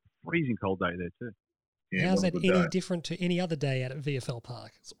was a freezing cold day there too. Yeah, how's that any different to any other day out at VFL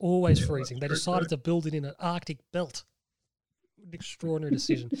Park? It's always freezing. They decided to build it in an Arctic belt. An extraordinary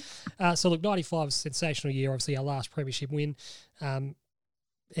decision. So look, 95 was a sensational year. Obviously, our last premiership win.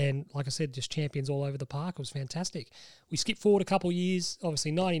 And like I said, just champions all over the park. It was fantastic. We skipped forward a couple of years.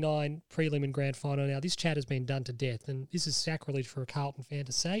 Obviously, 99 prelim and grand final. Now, this chat has been done to death, and this is sacrilege for a Carlton fan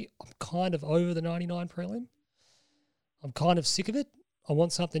to say. I'm kind of over the 99 prelim. I'm kind of sick of it. I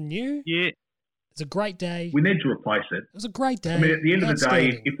want something new. Yeah. It's a great day. We need to replace it. It was a great day. I mean, at the end of the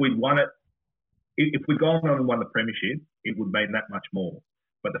day, if we'd won it, if we'd gone on and won the premiership, it would mean that much more.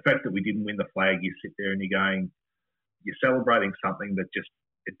 But the fact that we didn't win the flag, you sit there and you're celebrating something that just,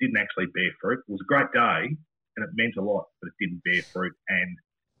 it didn't actually bear fruit. It was a great day and it meant a lot, but it didn't bear fruit. And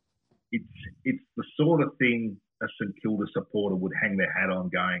it's the sort of thing a St Kilda supporter would hang their hat on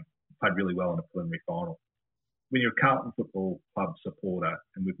going, played really well in a preliminary final. When you're a Carlton Football Club supporter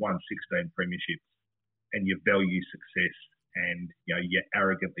and we've won 16 premierships and you value success and you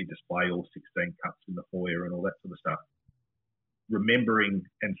arrogantly display all 16 cups in the foyer and all that sort of stuff, remembering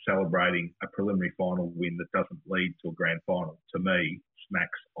and celebrating a preliminary final win that doesn't lead to a grand final, to me,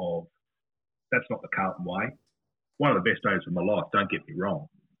 smacks of, that's not the Carlton way. One of the best days of my life, don't get me wrong,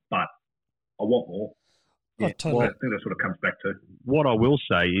 but I want more. Yeah, totally. I think that's what it comes back to. What I will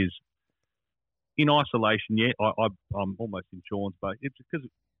say is, in isolation, I'm almost in Sean's boat. It's because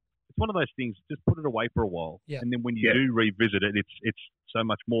it's one of those things. Just put it away for a while, and then when you do revisit it, it's so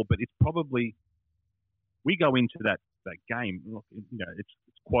much more. But it's probably, we go into that game. Look, it's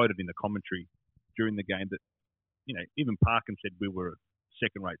quoted in the commentary during the game that even Parkin said we were a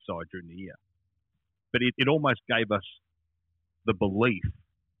second-rate side during the year. But it almost gave us the belief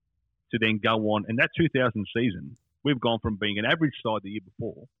to then go on. And that 2000 season, we've gone from being an average side the year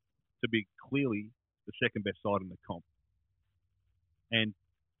before to be clearly the second best side in the comp. And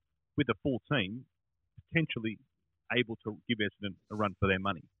with a full team, potentially able to give Essendon a run for their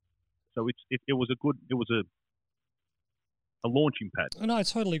money. So it was a launching pad. No, I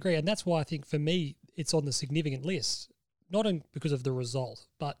totally agree. And that's why I think for me, it's on the significant list, not because of the result,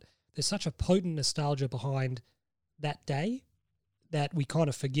 but there's such a potent nostalgia behind that day that we kind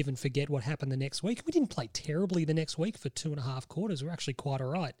of forgive and forget what happened the next week. We didn't play terribly the next week for 2.5 quarters. We were actually quite all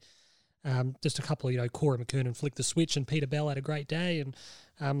right. Just a couple of, Corey McKernan flicked the switch and Peter Bell had a great day and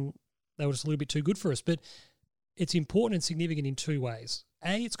they were just a little bit too good for us. But it's important and significant in two ways.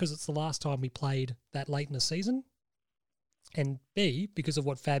 A, it's because it's the last time we played that late in the season. And B, because of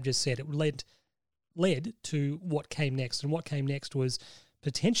what Fab just said, it led to what came next. And what came next was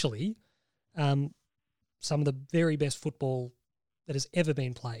potentially some of the very best football that has ever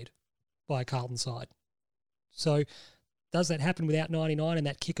been played by a Carlton side. So does that happen without 99 and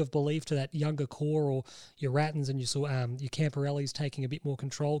that kick of belief to that younger core, or your Rattans and your Camporellis taking a bit more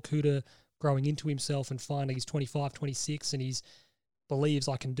control, Kuda growing into himself and finally he's 25, 26 and he's believes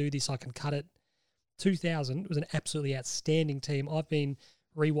I can do this, I can cut it. 2000 was an absolutely outstanding team. I've been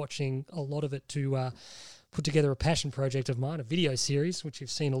rewatching a lot of it to put together a passion project of mine, a video series, which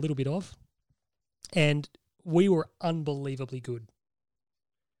you've seen a little bit of. And we were unbelievably good.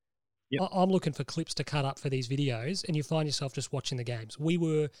 Yep. I'm looking for clips to cut up for these videos, and you find yourself just watching the games. We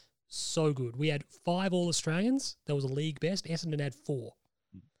were so good. We had 5 All-Australians. That was a league best. Essendon had 4.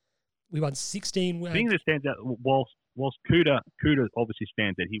 We won 16. The thing that stands out, whilst Kuda obviously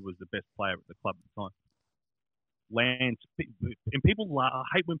stands out, he was the best player at the club at the time. Lance, and people laugh, I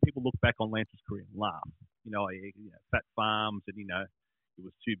hate when people look back on Lance's career and laugh. Fat farms and, It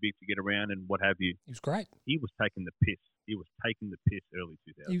was too big to get around and what have you. He was great. He was taking the piss. He was taking the piss early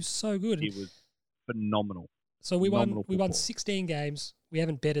 2000s. He was so good. He was phenomenal. So we Phenomenal won football. 16 games. We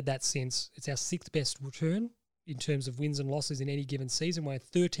haven't betted that since. It's our sixth best return in terms of wins and losses in any given season. We had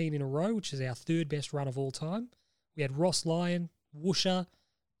 13 in a row, which is our third best run of all time. We had Ross Lyon, Woosher,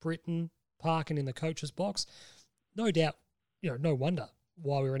 Britton, Parkin in the coach's box. No doubt, no wonder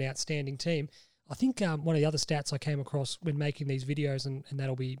why we were an outstanding team. I think one of the other stats I came across when making these videos, and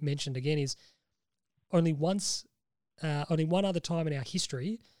that'll be mentioned again, is only one other time in our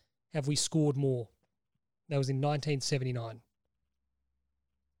history have we scored more. That was in 1979.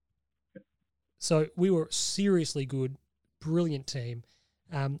 So we were seriously good, brilliant team,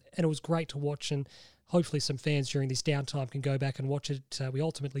 and it was great to watch. And hopefully some fans during this downtime can go back and watch it. We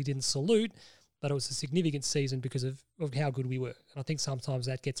ultimately didn't salute, but it was a significant season because of how good we were. And I think sometimes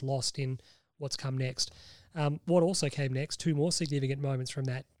that gets lost in what's come next. What also came next, two more significant moments from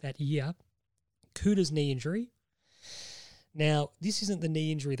that year, Kuda's knee injury. Now, this isn't the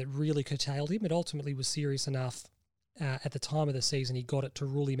knee injury that really curtailed him. It ultimately was serious enough at the time of the season. He got it to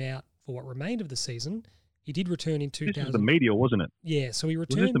rule him out for what remained of the season. He did return in 2000. This was the medial, wasn't it? Yeah, so he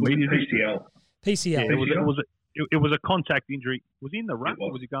returned. Was this the medial? PCL. PCL. Yeah, it was a contact injury. Was he in the ruck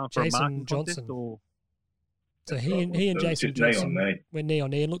or was he going for Jason a marking Johnson. contest? Or? So he and Jason Johnson went knee on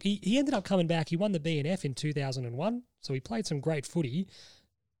knee. And look, he ended up coming back. He won the BNF in 2001, so he played some great footy,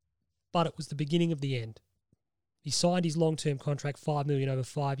 but it was the beginning of the end. He signed his long-term contract, $5 million over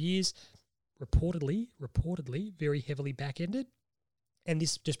 5 years, reportedly, very heavily back-ended, and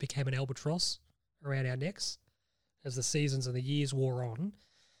this just became an albatross around our necks as the seasons and the years wore on.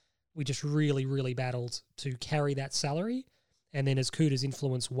 We just really, really battled to carry that salary, and then as Kuda's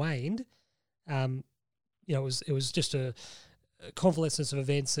influence waned, it was just a confluence of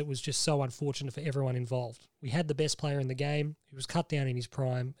events that was just so unfortunate for everyone involved. We had the best player in the game who was cut down in his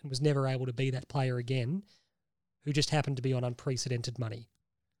prime and was never able to be that player again, who just happened to be on unprecedented money.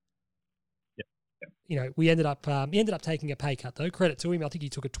 Yep. We ended up taking a pay cut, though. Credit to him. I think he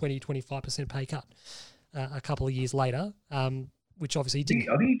took a 20-25% pay cut a couple of years later, which obviously he didn't.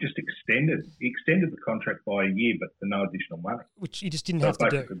 I think he just extended the contract by a year, but for no additional money. Which he just didn't have to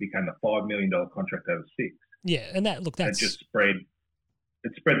do. It became a $5 million contract over 6. Yeah, and that's... It just spread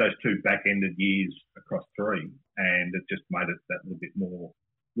those two back-ended years across 3, and it just made it that little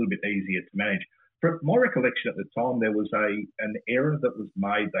bit easier to manage. From my recollection at the time, there was an error that was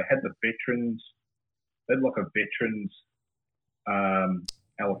made. They had the veterans, they had like a veterans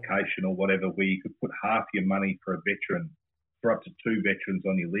allocation or whatever, where you could put half your money for a veteran, for up to 2 veterans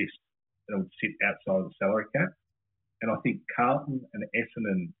on your list, and it would sit outside of the salary cap. And I think Carlton and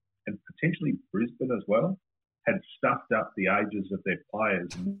Essendon and potentially Brisbane as well had stuffed up the ages of their players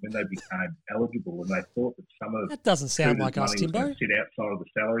when they became eligible, and they thought that some of that doesn't sound like us, Timbo. Sit outside of the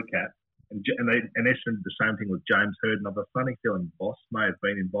salary cap. And Essendon, the same thing with James Hird, and I've a funny feeling Boss may have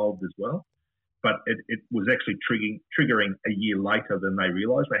been involved as well. But it was actually triggering a year later than they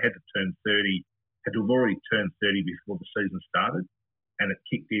realised. They had to have already turned 30 before the season started, and it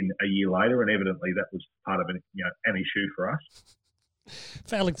kicked in a year later, and evidently that was part of an issue for us.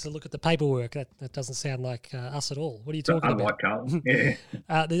 Failing to look at the paperwork, that doesn't sound like us at all. What are you talking about? Unlike Carlton,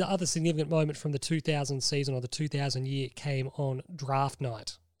 yeah. The other significant moment from the 2000 season or the 2000 year came on draft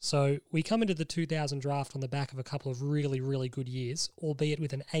night. So we come into the 2000 draft on the back of a couple of really, really good years, albeit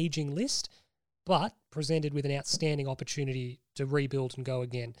with an ageing list, but presented with an outstanding opportunity to rebuild and go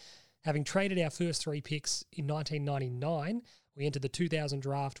again. Having traded our first 3 picks in 1999, we entered the 2000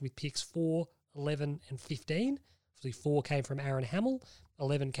 draft with picks 4, 11 and 15. Obviously 4 came from Aaron Hamill,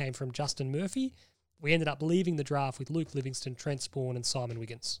 11 came from Justin Murphy. We ended up leaving the draft with Luke Livingston, Trent Spawn and Simon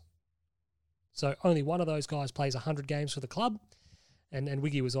Wiggins. So only one of those guys plays 100 games for the club. And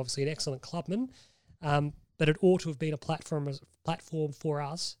Wiggy was obviously an excellent clubman, but it ought to have been a platform for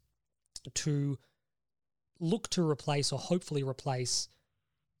us to look to replace or hopefully replace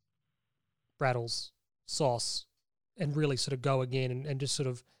Braddles, Sauce, and really sort of go again and just sort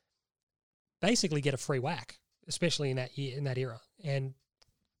of basically get a free whack, especially in that year, in that era. And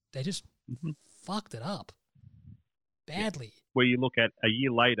they just fucked it up badly. Where you look at a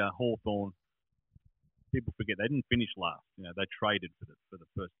year later, Hawthorn. People forget they didn't finish last. They traded for the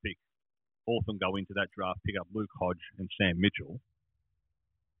first pick. Hawthorn go into that draft, pick up Luke Hodge and Sam Mitchell,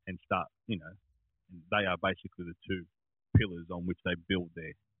 and start. And they are basically the 2 pillars on which they build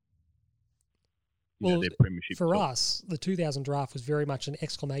their premiership. For us, the 2000 draft was very much an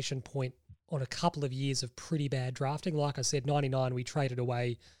exclamation point on a couple of years of pretty bad drafting. Like I said, 99 we traded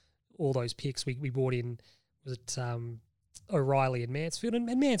away all those picks. We brought in, was it O'Reilly and Mansfield, and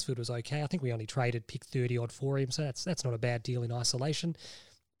Mansfield was okay. I think we only traded pick 30 odd for him, so that's not a bad deal in isolation.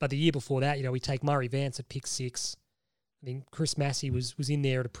 But the year before that, we take Murray Vance at pick 6. I think Chris Massey was in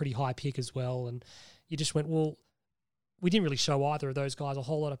there at a pretty high pick as well, and you just went, well, we didn't really show either of those guys a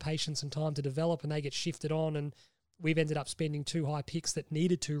whole lot of patience and time to develop, and they get shifted on, and we've ended up spending 2 high picks that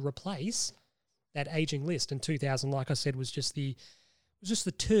needed to replace that aging list. And 2000, like I said, was just the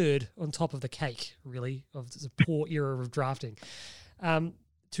turd on top of the cake, really, of the poor era of drafting.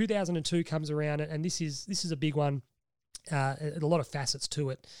 2002 comes around, and this is a big one. A lot of facets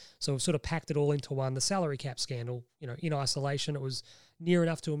to it. So we've sort of packed it all into one. The salary cap scandal, in isolation, it was near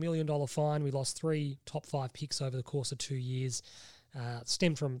enough to $1 million fine. We lost 3 top 5 picks over the course of 2 years.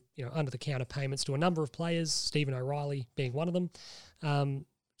 Stemmed from, under-the-counter payments to a number of players, Stephen O'Reilly being one of them.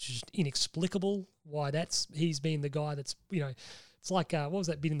 Just inexplicable why he's been the guy that's, it's like, what was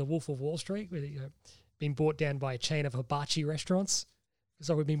that bit in The Wolf of Wall Street, where, been bought down by a chain of hibachi restaurants?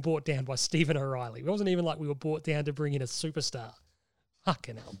 So we've been bought down by Stephen O'Reilly. It wasn't even like we were bought down to bring in a superstar.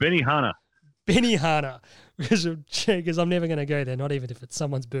 Fucking hell. Benny Hanna, because I'm never going to go there, not even if it's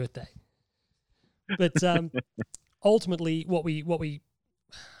someone's birthday. But ultimately, what we,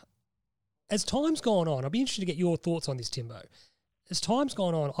 as time's gone on, I'd be interested to get your thoughts on this, Timbo. As time's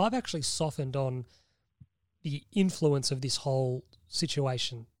gone on, I've actually softened on the influence of this whole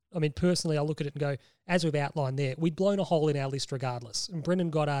situation. I mean, personally, I look at it and go, as we've outlined there, we'd blown a hole in our list regardless. And Brendan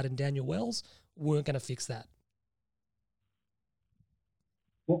Goddard and Daniel Wells weren't going to fix that.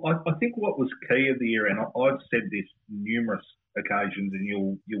 Well, I think what was key of the year, and I've said this numerous occasions, and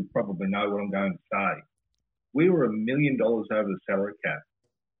you'll probably know what I'm going to say. We were $1 million over the salary cap,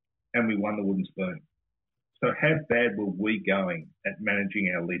 and we won the wooden spoon. So how bad were we going at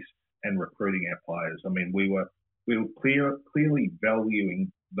managing our list and recruiting our players? I mean, we were clearly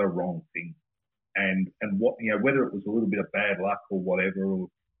valuing the wrong thing, and what, whether it was a little bit of bad luck or whatever, or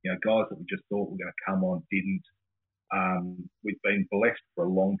guys that we just thought were going to come on didn't. We've been blessed for a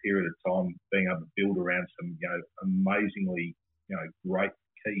long period of time being able to build around some amazingly great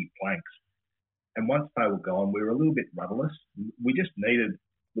key planks, and once they were gone, we were a little bit rudderless. We just needed,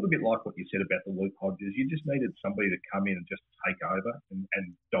 a little bit like what you said about the Luke Hodges, you just needed somebody to come in and just take over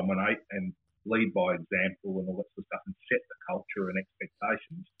and dominate and lead by example and all that sort of stuff and set the culture and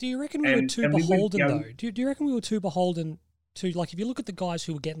expectations. Do you reckon we were too beholden, though? Do you reckon we were too beholden to, like, if you look at the guys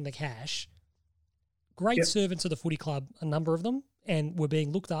who were getting the cash, great servants of the footy club, a number of them, and were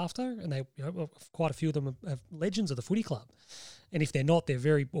being looked after, and they, quite a few of them are legends of the footy club. And if they're not,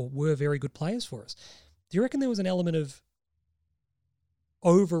 were very good players for us. Do you reckon there was an element of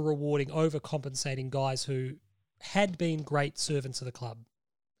over-rewarding, overcompensating guys who had been great servants of the club,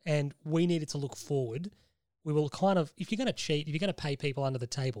 and we needed to look forward? We will kind of, if you're going to cheat, if you're going to pay people under the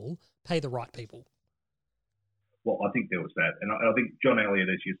table, pay the right people. Well, I think there was that. And I think John Elliott,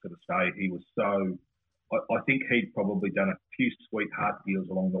 as you sort of say, he was so, I think he'd probably done a few sweetheart deals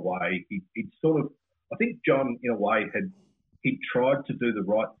along the way. He'd sort of, I think John, in a way, he'd tried to do the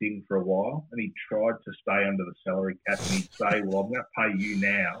right thing for a while, and he tried to stay under the salary cap, and he'd say, well, I'm going to pay you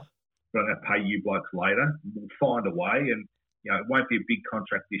now, but I'm going to pay you blokes later. We'll find a way, and it won't be a big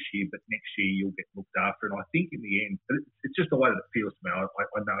contract this year, but next year you'll get looked after. And I think in the end, it's just the way that it feels to me. I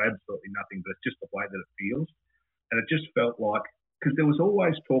know absolutely nothing, but it's just the way that it feels. And it just felt like, because there was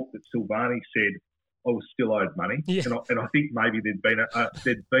always talk that Silvani said, I was still owed money. Yeah. And I think maybe there'd been a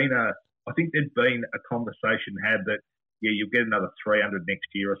conversation had that, you'll get another 300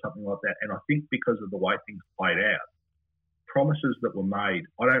 next year or something like that. And I think because of the way things played out, promises that were made,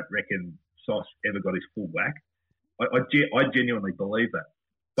 I don't reckon Sauce ever got his full whack. I genuinely believe that.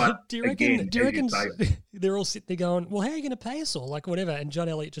 But do you reckon they're all sitting there going, well, how are you going to pay us all? Like, whatever. And John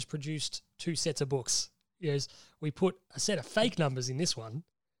Elliott just produced 2 sets of books. We put a set of fake numbers in this one,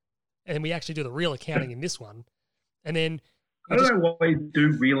 and then we actually do the real accounting in this one. And then I don't know why you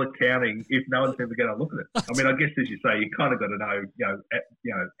do real accounting if no one's ever going to look at it. I mean, I guess, as you say, you kind of got to know,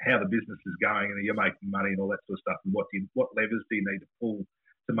 how the business is going, and you're making money and all that sort of stuff, and what levers do you need to pull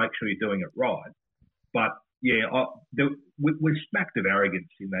to make sure you're doing it right. But we're smacked of arrogance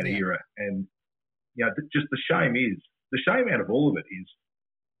in that era, and just the shame out of all of it is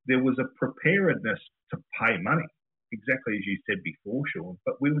there was a preparedness to pay money, exactly as you said before, Sean.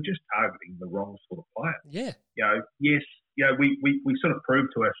 But we were just targeting the wrong sort of player. Yeah. We sort of proved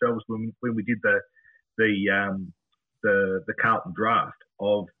to ourselves when we did the Carlton draft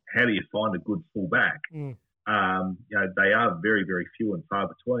of how do you find a good fullback. They are very, very few and far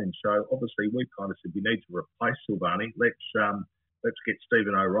between. So obviously we've kind of said we need to replace Silvani. let's get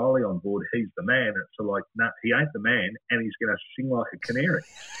Stephen O'Reilly on board. He's the man. It's like, no, he ain't the man, and he's going to sing like a canary.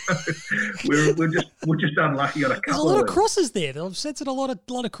 we're just unlucky on a couple. There's a lot of crosses there. I've censored a lot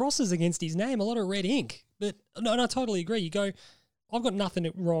of crosses against his name, a lot of red ink. But no, I totally agree. You go, I've got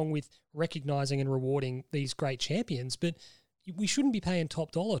nothing wrong with recognising and rewarding these great champions, but we shouldn't be paying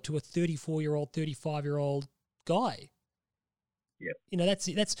top dollar to a 34-year-old, 35-year-old guy. Yeah, that's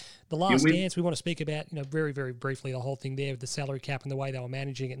the last dance we want to speak about. Very, very briefly, the whole thing there with the salary cap and the way they were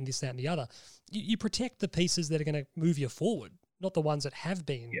managing it and this, that, and the other. You protect the pieces that are going to move you forward, not the ones that have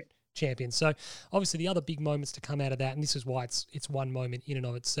been champions. So obviously, the other big moments to come out of that, and this is why it's one moment in and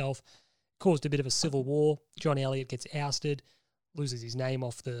of itself, caused a bit of a civil war. John Elliott gets ousted, loses his name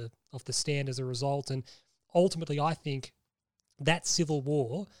off the stand as a result, and ultimately, I think that civil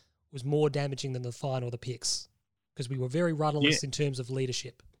war was more damaging than the fine or the picks, because we were very rudderless in terms of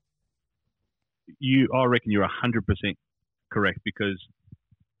leadership. I reckon you're 100% correct, because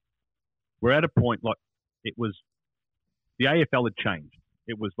we're at a point like it was the AFL had changed.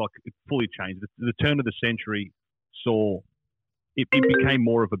 It was like it fully changed. The turn of the century saw it became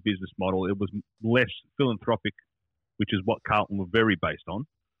more of a business model. It was less philanthropic, which is what Carlton were very based on,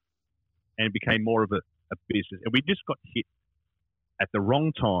 and it became more of a business. And we just got hit at the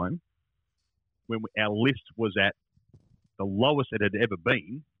wrong time when our list was at the lowest it had ever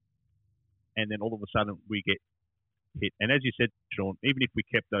been, and then all of a sudden we get hit. And as you said, Sean, even if we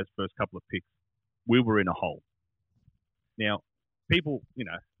kept those first couple of picks, we were in a hole. Now, people,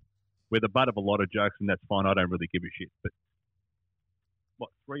 we're the butt of a lot of jokes, and that's fine. I don't really give a shit. But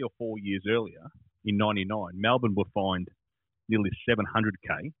 3 or 4 years earlier, in '99, Melbourne were fined nearly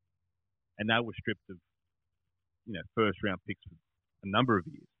 $700K, and they were stripped of, first-round picks for a number of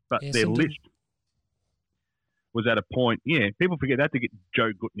years. But their list was at a point, people forget that to get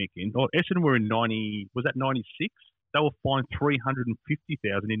Joe Gutnick in. Or Essendon were in 90, was that 96? They were fined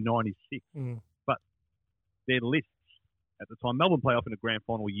 $350,000 in 96. But their lists at the time, Melbourne play off in a grand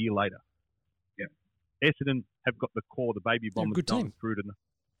final a year later. Yeah. Essendon have got the core, the baby bombers going team. through to.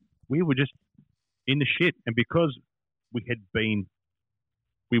 We were just in the shit. And because we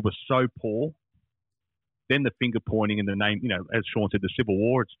were so poor, then the finger pointing and the name, as Sean said, the Civil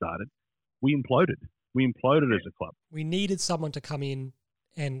War had started. We imploded. We imploded as a club. We needed someone to come in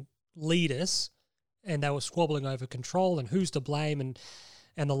and lead us, and they were squabbling over control and who's to blame and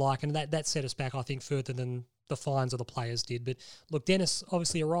the like, and that set us back, I think, further than the fines or the players did. But look, Dennis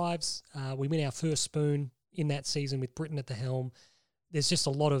obviously arrives. We win our first spoon in that season with Britain at the helm. There's just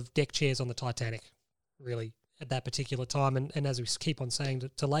a lot of deck chairs on the Titanic, really, at that particular time. And as we keep on saying,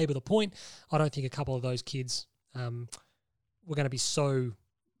 to labour the point, I don't think a couple of those kids were going to be so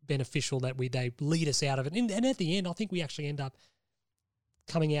beneficial that they lead us out of it. And at the end, I think we actually end up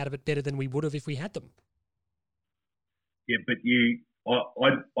coming out of it better than we would have if we had them. Yeah, but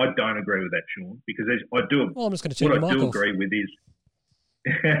I don't agree with that, Sean, because I do. Well, I'm just going to turn your mic off. What I do agree with is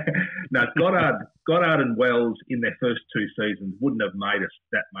no, Goddard and Wells in their first 2 seasons wouldn't have made us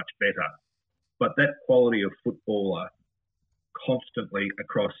that much better. But that quality of footballer constantly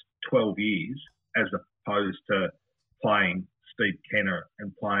across 12 years, as opposed to playing Steve Kenner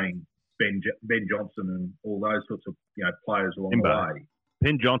and playing Ben Johnson and all those sorts of players along the way.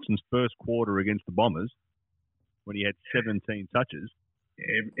 Ben Johnson's first quarter against the Bombers, when he had 17 touches.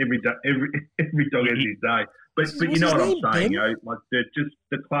 Every dog has his day. But you know what I'm saying, like just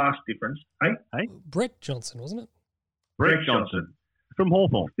the class difference. Hey? Brett Johnson, wasn't it? Brett Johnson. From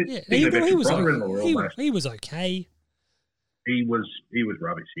Hawthorn. Yeah, he was okay. He was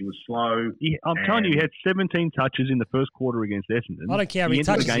rubbish. He was slow. I'm telling you, he had 17 touches in the first quarter against Essendon. I don't care how many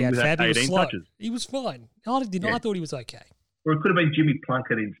touches he had, Fab. He was slow. Touches. He was fine. I thought he was okay. Or it could have been Jimmy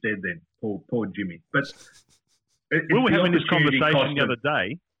Plunkett instead then. Poor Jimmy. But we were having this conversation the other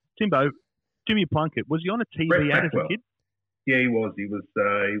day. Timbo, Jimmy Plunkett, was he on a TV ad as a kid? Yeah, he was. He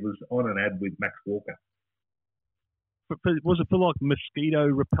was on an ad with Max Walker. Was it for like mosquito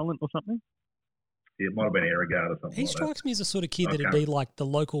repellent or something? Yeah, it might have been Aerogard or something. He strikes me as the sort of kid that'd be like the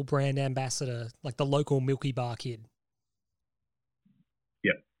local brand ambassador, like the local Milky Bar kid.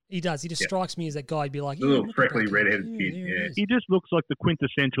 Yeah. He does. He just strikes me as that guy. He'd be like, a little freckly redheaded kid. Yeah. He just looks like the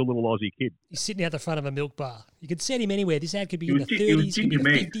quintessential little Aussie kid. He's sitting out the front of a milk bar. You could set him anywhere. This ad could be in the 30s, he was Ginger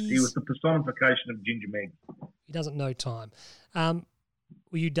Megs. 50s. He was the personification of Ginger Megs. He doesn't know time.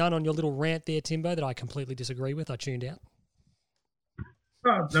 Were you done on your little rant there, Timbo, that I completely disagree with? I tuned out.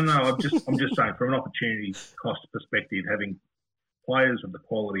 Oh, no. I'm just saying, from an opportunity cost perspective, having players of the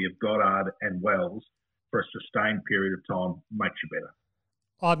quality of Goddard and Wells for a sustained period of time makes you better.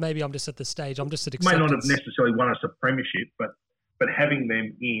 Maybe I'm just at the stage. I'm just at acceptance. May not have acceptance. necessarily won us a premiership, but having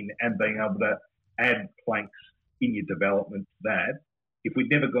them in and being able to add planks in your development that if we'd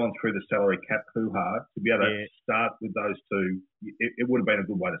never gone through the salary cap hoo-ha, to be able to start with those two, it would have been a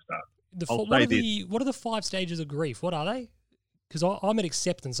good way to start. What are the 5 stages of grief? What are they? Because I'm at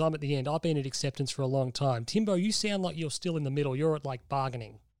acceptance. I'm at the end. I've been at acceptance for a long time. Timbo, you sound like you're still in the middle. You're at like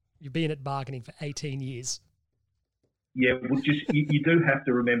bargaining. You've been at bargaining for 18 years. Yeah, well, you do have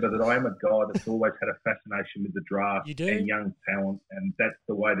to remember that I am a guy that's always had a fascination with the draft and young talent, and that's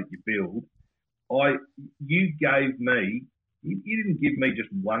the way that you build. You gave me, you didn't give me just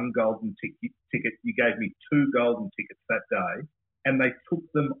one golden ticket. You gave me 2 golden tickets that day, and they took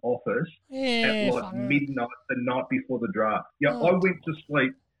them off us at like midnight the night before the draft. Yeah, I went to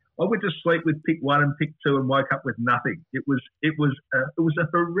sleep. I went to sleep with pick 1 and pick 2 and woke up with nothing. It was a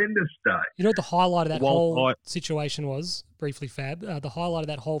horrendous day. You know what the highlight of that whole situation was, briefly, Fab? The highlight of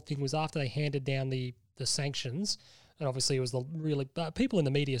that whole thing was after they handed down the sanctions, and obviously it was people in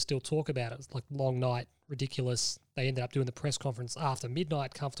the media still talk about it. It was like long night, ridiculous. They ended up doing the press conference after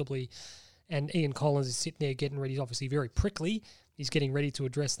midnight comfortably, and Ian Collins is sitting there getting ready. He's obviously very prickly. He's getting ready to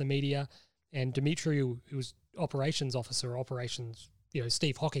address the media, and Dimitri, who was operations officer,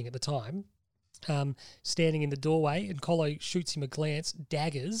 Steve Hocking at the time, standing in the doorway, and Colo shoots him a glance,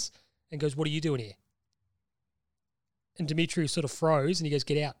 daggers, and goes, "What are you doing here?" And Dimitri sort of froze, and he goes,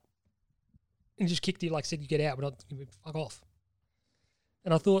 "Get out." And he just kicked him, said, "You get out, but fuck off."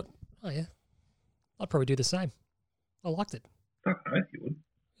 And I thought, oh yeah, I'd probably do the same. I liked it. I think you would.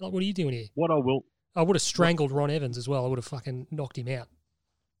 Like, what are you doing here? I would have strangled Ron Evans as well. I would have fucking knocked him out.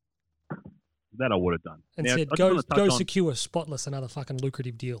 That I would have done. And said, go secure Spotless another fucking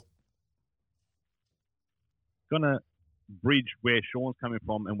lucrative deal. Gonna bridge where Sean's coming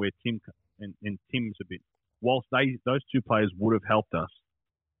from and where Tim and Tim's a bit. Whilst those 2 players would have helped us,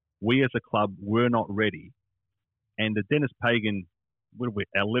 we as a club were not ready. And the Dennis Pagan, our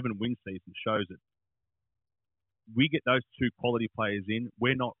 11 win season shows it. We get those 2 quality players in.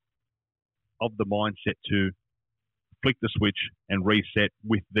 We're not of the mindset to flick the switch and reset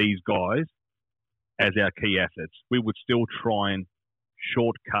with these guys as our key assets. We would still try and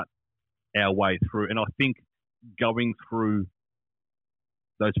shortcut our way through. And I think going through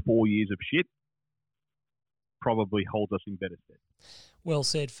those 4 years of shit probably holds us in better stead. Well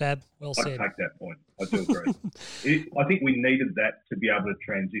said, Fab. Well said. I take that point. I do agree. I think we needed that to be able to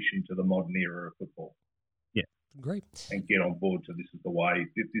transition to the modern era of football. Yeah. Great. And get on board. So this is the way.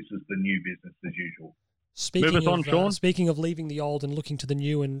 This is the new business as usual. Speaking of leaving the old and looking to the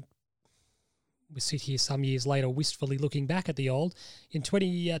new, and we sit here some years later wistfully looking back at the old. In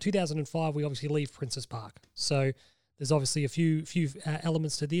 2005, we obviously leave Princes Park. So there's obviously a few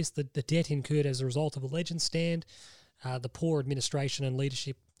elements to this. The debt incurred as a result of a legend stand, the poor administration and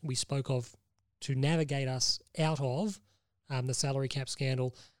leadership we spoke of to navigate us out of the salary cap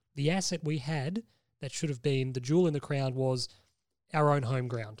scandal. The asset we had that should have been the jewel in the crown was our own home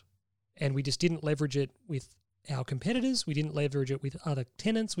ground. And we just didn't leverage it with our competitors. We didn't leverage it with other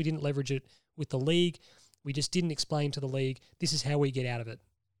tenants. We didn't leverage it with the league. We just didn't explain to the league, this is how we get out of it.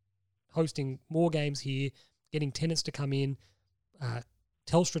 Hosting more games here, getting tenants to come in.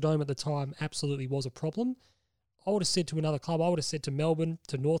 Telstra Dome at the time absolutely was a problem. I would have said to another club, I would have said to Melbourne,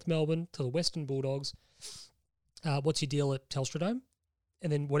 to North Melbourne, to the Western Bulldogs, what's your deal at Telstra Dome?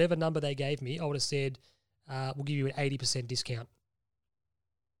 And then whatever number they gave me, I would have said, we'll give you an 80% discount.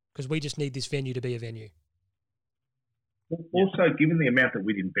 Because we just need this venue to be a venue. Also, given the amount that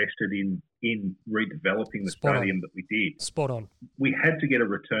we'd invested in redeveloping the stadium that we did, spot on, we had to get a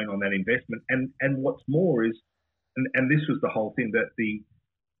return on that investment. And what's more is, and this was the whole thing, that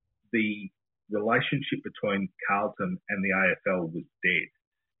the relationship between Carlton and the AFL was dead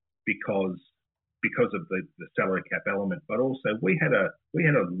because of the salary cap element. But also, we had a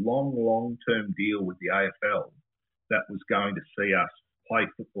long-term deal with the AFL that was going to see us play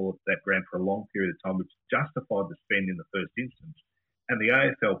football at that ground for a long period of time, which justified the spend in the first instance. And the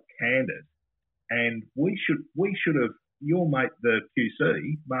AFL canned it. And we should have, your mate, the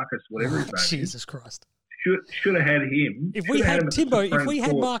QC, Marcus, whatever his name Jesus Christ. Should have had him. If we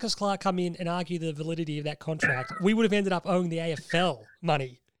had Marcus Clark come in and argue the validity of that contract, we would have ended up owing the AFL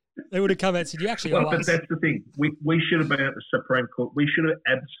money. They would have come out and said, you actually owe us. But that's the thing. We should have been at the Supreme Court. We should have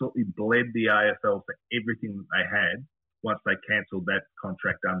absolutely bled the AFL for everything that they had once they cancelled that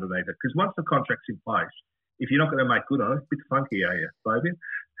contract underneath it. Because once the contract's in place, if you're not going to make good on it, it's a bit funky, are you, Fabian?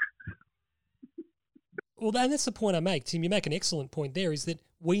 Well, and that's the point I make, Tim. You make an excellent point there, is that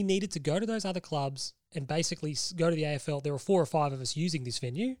we needed to go to those other clubs and basically go to the AFL. There were 4 or 5 of us using this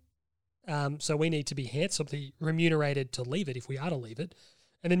venue. So we need to be handsomely remunerated to leave it if we are to leave it.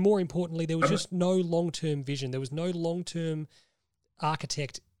 And then more importantly, there was just no long-term vision. There was no long-term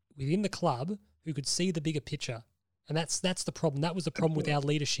architect within the club who could see the bigger picture And that's the problem. That was the problem with our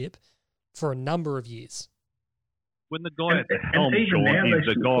leadership for a number of years. When the guy at the helm, Sean, is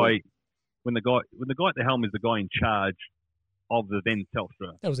the guy. When the guy at the helm is the guy in charge of the then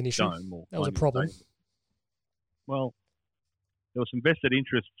Telstra. That was an issue. That was a problem. Well, there was some vested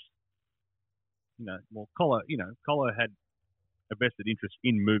interests. Collar had a vested interest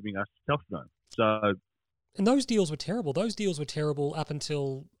in moving us to Telstra. So, and those deals were terrible. Those deals were terrible up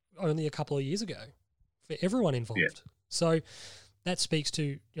until only a couple of years ago for everyone involved. Yeah. So that speaks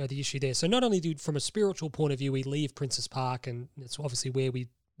to the issue there. So not only did, from a spiritual point of view, we leave Princes Park, and it's obviously where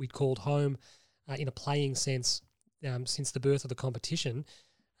we'd called home in a playing sense since the birth of the competition.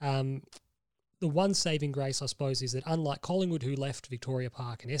 The one saving grace, I suppose, is that unlike Collingwood, who left Victoria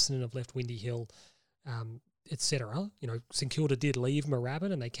Park, and Essendon have left Windy Hill, etc. St Kilda did leave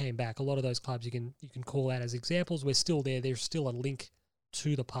Moorabbin and they came back. A lot of those clubs you can call out as examples. We're still there. There's still a link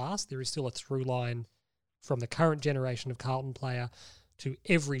to the past. There is still a through line from the current generation of Carlton player to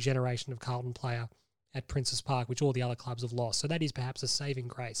every generation of Carlton player at Princes Park, which all the other clubs have lost. So that is perhaps a saving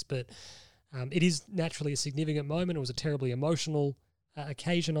grace. But it is naturally a significant moment. It was a terribly emotional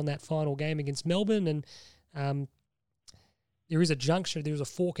occasion on that final game against Melbourne. And there is a juncture, there is a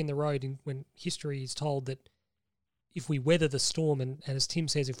fork in the road when history is told that if we weather the storm, and as Tim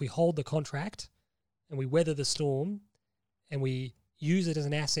says, if we hold the contract and we weather the storm and we use it as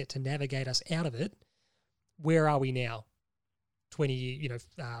an asset to navigate us out of it, where are we now,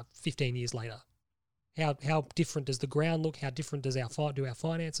 15 years later? How different does the ground look? How different do our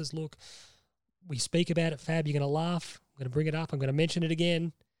finances look? We speak about it, Fab, you're going to laugh. I'm going to bring it up. I'm going to mention it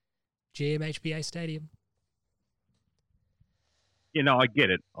again. GMHBA Stadium. I get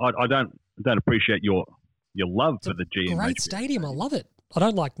it. I don't appreciate your love for the GMHBA. Great stadium. I love it. I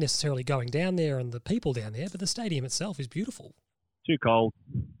don't like necessarily going down there and the people down there, but the stadium itself is beautiful. Too cold.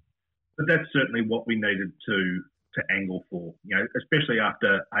 But that's certainly what we needed to angle for, especially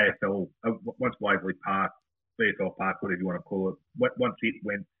after AFL, once Waverley Park, VFL Park, whatever you want to call it, once it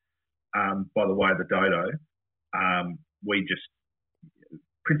went by the way of the dodo,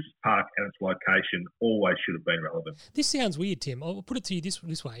 Princes Park and its location always should have been relevant. This sounds weird, Tim. I'll put it to you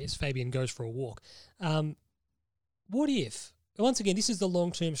this way as Fabian goes for a walk. What if, once again, this is the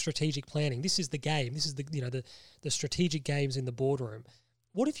long-term strategic planning. This is the game. This is the strategic games in the boardroom.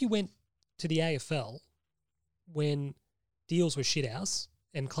 What if you went to the AFL when deals were shithouse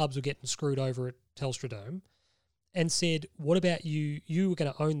and clubs were getting screwed over at Telstra Dome and said, what about you were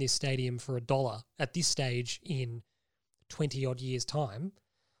going to own this stadium for $1 at this stage in 20-odd years' time?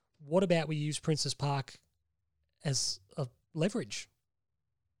 What about we use Princes Park as a leverage?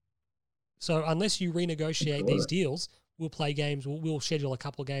 So unless you renegotiate these deals, we'll play games, we'll schedule a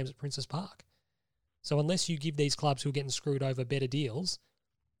couple of games at Princes Park. So unless you give these clubs who are getting screwed over better deals,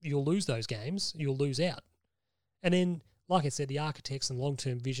 you'll lose those games, you'll lose out. And then, like I said, the architects and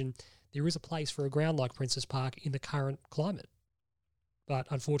long-term vision, there is a place for a ground like Princes Park in the current climate. But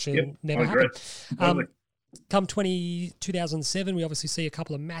unfortunately, never happened. Come 2007, we obviously see a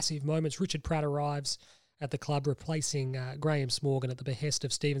couple of massive moments. Richard Pratt arrives at the club, replacing Graham Smorgan at the behest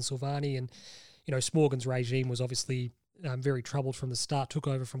of Stephen Silvani. And, Smorgan's regime was obviously very troubled from the start, took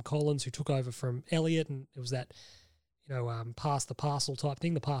over from Collins, who took over from Elliott, and it was that, pass the parcel type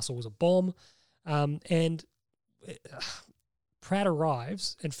thing. The parcel was a bomb. And Pratt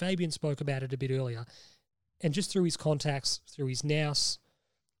arrives, and Fabian spoke about it a bit earlier, and just through his contacts, through his nous,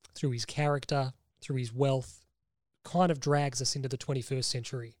 through his character, through his wealth, kind of drags us into the 21st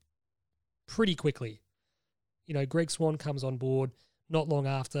century pretty quickly. Greg Swan comes on board not long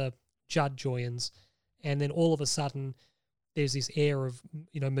after, Judd joins, and then all of a sudden there's this air of,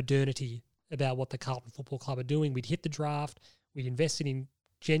 modernity about what the Carlton Football Club are doing. We'd hit the draft, we'd invested in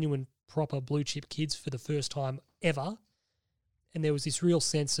genuine, proper blue-chip kids for the first time ever, and there was this real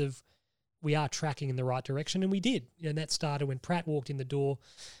sense of we are tracking in the right direction, and we did. And that started when Pratt walked in the door.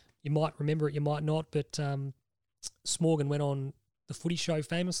 You might remember it, you might not, but Smorgan went on the Footy Show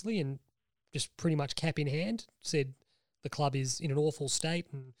famously and just pretty much cap in hand said the club is in an awful state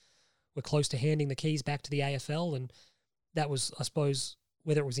and we're close to handing the keys back to the AFL. And that was, I suppose,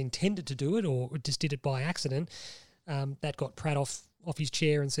 whether it was intended to do it or just did it by accident, that got Pratt off his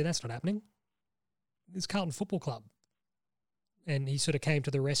chair and said, that's not happening. It's Carlton Football Club. And he sort of came to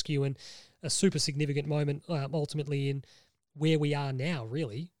the rescue, and a super significant moment ultimately in where we are now,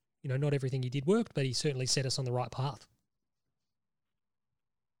 really. Not everything he did worked, but he certainly set us on the right path.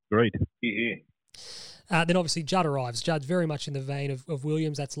 Great. Yeah. Then obviously Judd arrives. Judd's very much in the vein of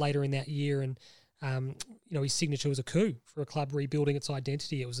Williams. That's later in that year. And, his signature was a coup for a club rebuilding its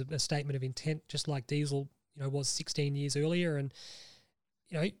identity. It was a statement of intent, just like Diesel, was 16 years earlier. And,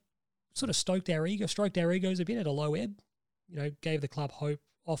 sort of stroked our egos a bit at a low ebb. Gave the club hope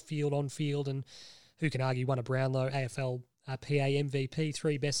off field, on field, and who can argue won a Brownlow, AFL PA MVP,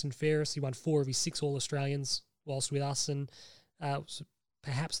 3 best and fairest. He won 4 of his 6 All-Australians whilst with us, and was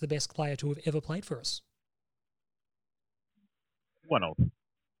perhaps the best player to have ever played for us. One of.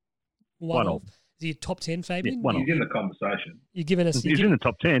 Is he a top 10, Fabian? He's in the conversation. You're giving us. He's in the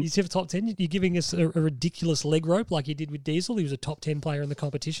top 10. He's in the top 10. You're giving us a ridiculous leg rope like you did with Diesel. He was a top 10 player in the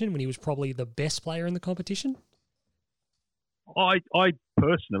competition when he was probably the best player in the competition. I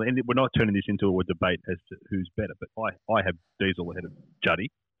personally, and we're not turning this into a debate as to who's better, but I have Diesel ahead of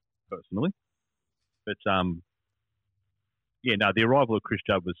Juddy, personally. But, the arrival of Chris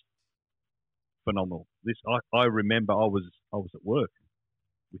Judd was phenomenal. I remember I was at work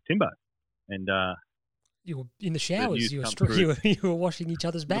with Timbo, and you were in the showers. You were washing each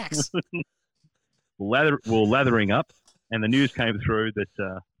other's backs. We're lathering up, and the news came through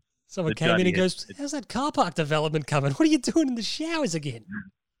that someone came in and goes, "How's that car park development coming? What are you doing in the showers again?"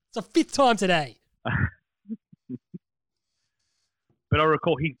 It's the 5th time today. But I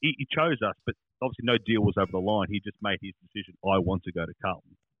recall he chose us, but obviously no deal was over the line. He just made his decision. I want to go to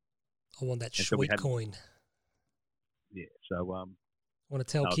Carlton. I want that sweet coin. Yeah, so I want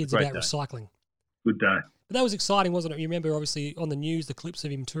to tell kids about recycling. Good day. But that was exciting, wasn't it? You remember, obviously, on the news, the clips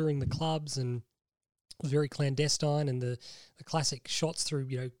of him touring the clubs, and it was very clandestine, and the classic shots through,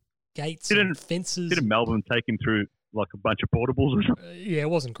 gates and fences. Didn't Melbourne take him through like a bunch of portables or something? Yeah, it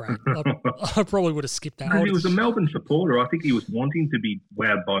wasn't great. I probably would have skipped that. He was a Melbourne supporter. I think he was wanting to be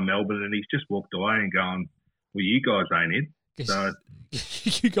wowed by Melbourne, and he's just walked away and gone, "Well, you guys ain't it." So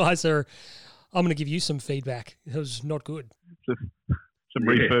you guys are. I'm going to give you some feedback. It was not good. Some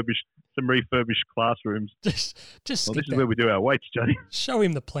refurbished classrooms. Just this is where we do our weights, Johnny. Show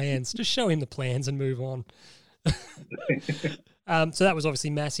him the plans. Just show him the plans and move on. So that was obviously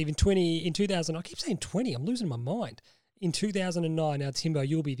massive. In 2000, I keep saying 20. I'm losing my mind. In 2009, now Timbo,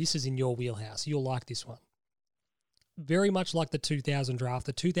 this is in your wheelhouse. You'll like this one. Very much like the 2000 draft.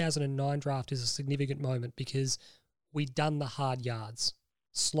 The 2009 draft is a significant moment because we'd done the hard yards.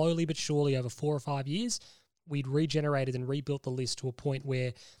 Slowly but surely over 4 or 5 years, we'd regenerated and rebuilt the list to a point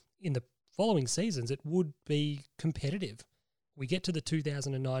where in the following seasons it would be competitive. We get to the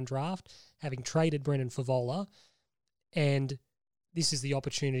 2009 draft, having traded Brendan Favola, and this is the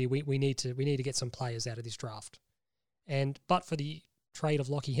opportunity. We need to get some players out of this draft. But for the trade of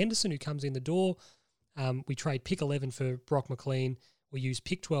Lockie Henderson, who comes in the door, we trade pick 11 for Brock McLean. We use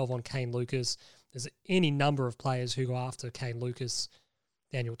pick 12 on Kane Lucas. There's any number of players who go after Kane Lucas,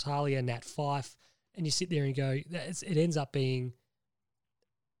 Daniel Talia, Nat Fyfe, and you sit there and go, it ends up being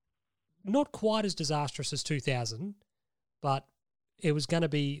not quite as disastrous as 2000, but it was going to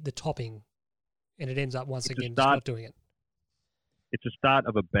be the topping, and it ends up once again just not doing it. It's a start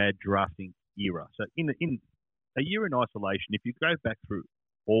of a bad drafting era. So in a year in isolation, if you go back through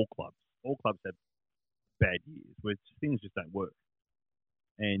all clubs have bad years where things just don't work.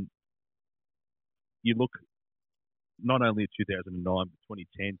 And you look not only at 2009, but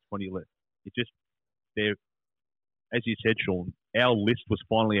 2010, 2011. It just, as you said, Sean, our list was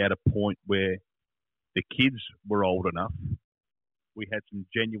finally at a point where the kids were old enough. We had some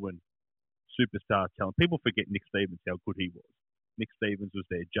genuine superstar talent. People forget Nick Stevens, how good he was. Nick Stevens was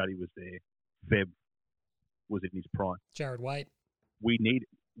there. Juddy was there. Feb was in his prime. Jared Waite. We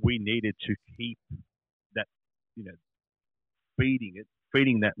needed to keep that,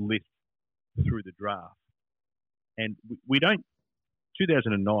 feeding that list through the draft. And we don't,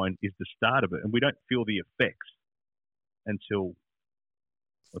 2009 is the start of it, and we don't feel the effects until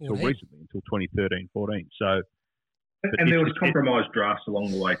recently, until 2013, 14. So, and there was compromised drafts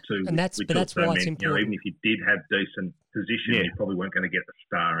along the way too. And that's why it's important. Even if you did have decent position, you probably weren't going to get the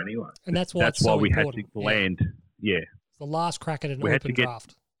star anyway. And that's why it's so we important. Had to land. Yeah. It's the last crack at an open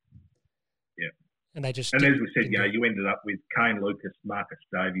draft. Yeah. And they just as we said, you ended up with Kane Lucas, Marcus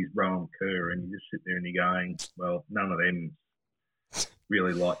Davies, Rowan Kerr, and you just sit there and you're going, well, none of them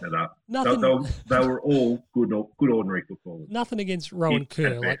really lighten it up. They were all good ordinary footballers. Nothing against Rowan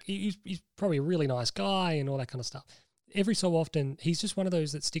Kerr. Like he's probably a really nice guy and all that kind of stuff. Every so often, he's just one of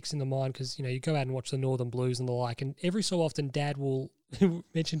those that sticks in the mind because, you go out and watch the Northern Blues and the like, and every so often Dad will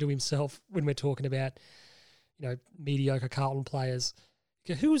mention to himself when we're talking about, mediocre Carlton players,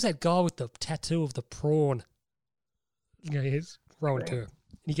 who was that guy with the tattoo of the prawn? He's Rowan Kerr. And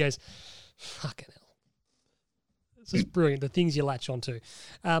he goes, fucking hell. This is brilliant, the things you latch onto.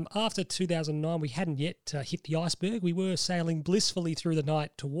 After 2009, we hadn't yet hit the iceberg. We were sailing blissfully through the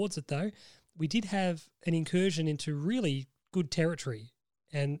night towards it, though. We did have an incursion into really good territory,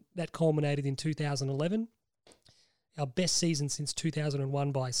 and that culminated in 2011. our best season since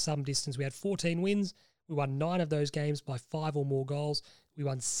 2001 by some distance. We had 14 wins. We won 9 of those games by 5 or more goals. We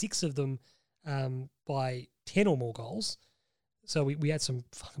won 6 of them by 10 or more goals. So we had some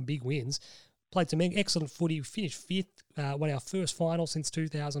fucking big wins. Played some excellent footy. We finished 5th, won our first final since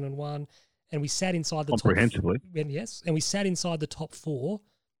 2001, and we sat inside the comprehensively. Yes, and we sat inside the top 4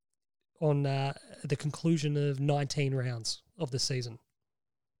 on the conclusion of 19 rounds of the season.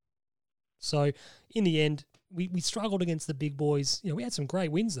 So in the end, we struggled against the big boys. We had some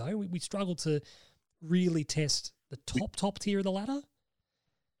great wins though. We struggled to really test the top tier of the ladder.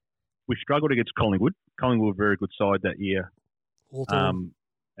 We struggled against Collingwood. Collingwood were a very good side that year. Hawthorn.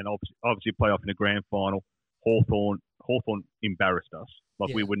 And obviously play off in the grand final. Hawthorn embarrassed us.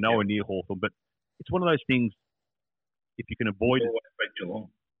 We were nowhere near Hawthorn. But it's one of those things, if you can avoid it. Beat Geelong.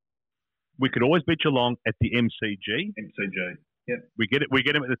 We could always beat Geelong at the MCG. Yep. We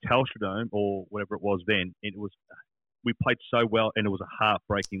get them at the Telstra Dome or whatever it was then. And we played so well, and it was a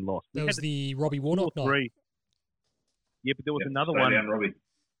heartbreaking loss. That was the Robbie Warnock night. Yeah, but there was another one. Down, Robbie.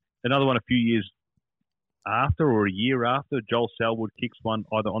 Another one a few years after or a year after. Joel Selwood kicks one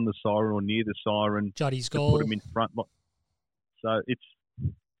either on the siren or near the siren. Juddy's goal. Put him in front. So it's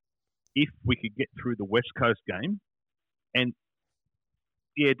if we could get through the West Coast game, and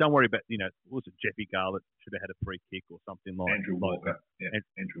don't worry about was it Jeffy Garlett should have had a free kick or something like Andrew Walker.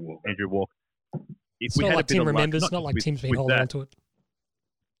 Andrew Walker. Andrew Walker. It's not like Tim remembers. It's not like Tim's been holding on to it.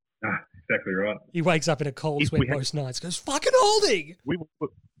 Exactly right. He wakes up in a cold sweat most nights. Goes fucking holding.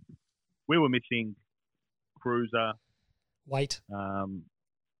 We were missing Cruiser. Wait.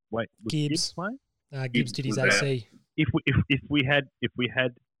 Was Gibbs playing? Gibbs did his AC. If we had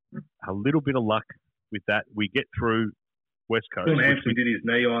a little bit of luck with that, we get through West Coast. Phil Hampson did his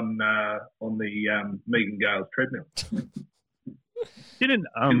knee on the Megan Gales treadmill.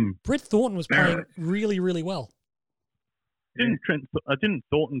 Brett Thornton was playing really, really well. Didn't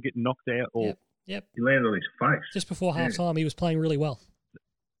Thornton get knocked out? Or Yep. He landed on his face. Just before half time, he was playing really well.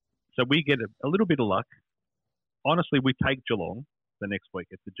 So we get a little bit of luck. Honestly, we take Geelong the next week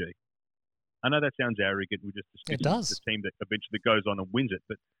at the G. I know that sounds arrogant. We just dismiss the team that eventually goes on and wins it.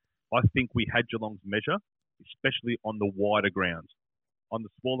 But I think we had Geelong's measure, especially on the wider grounds. On the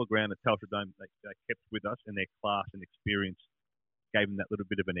smaller ground at Telstra Dome, they kept with us, and their class and experience gave them that little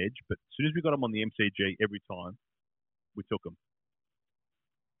bit of an edge. But as soon as we got them on the MCG every time, we took them.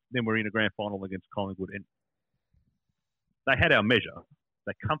 Then we're in a grand final against Collingwood, and they had our measure.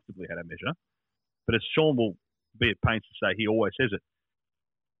 They comfortably had our measure. But as Sean will be at pains to say, he always says it.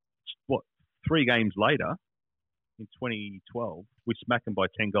 3 games later, in 2012, we smack them by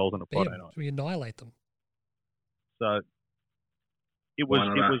 10 goals on a Friday night. We annihilate them. So it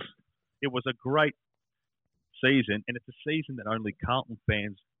was a great season, and it's a season that only Carlton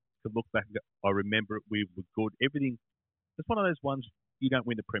fans could look back and go, I remember it, we were good. Everything. It's one of those ones you don't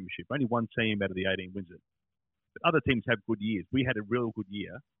win the premiership. Only one team out of the 18 wins it. But other teams have good years. We had a real good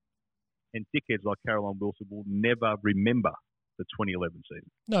year, and dickheads like Caroline Wilson will never remember the 2011 season.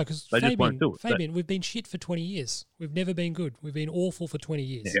 No, because they just won't do it. Fabian, we've been shit for 20 years. We've never been good. We've been awful for 20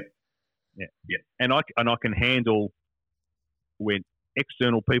 years. Yeah. And I can handle when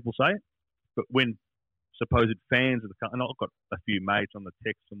external people say it, but when supposed fans of the Carlton, and I've got a few mates on the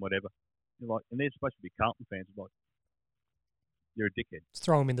text and whatever, and they're supposed to be Carlton fans, I'm like, you're a dickhead. Just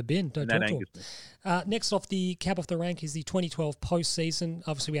throw them in the bin. Don't talk to them. Next off the cap off the rank is the 2012 postseason.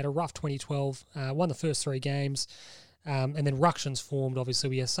 Obviously, we had a rough 2012. Won the first 3 games. And then ructions formed. Obviously,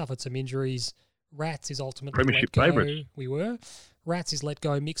 we suffered some injuries. Rats is ultimately Premiership let go. Favourites. We were. Rats is let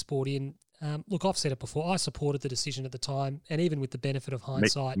go. Mick's brought in. Look, I've said it before. I supported the decision at the time, and even with the benefit of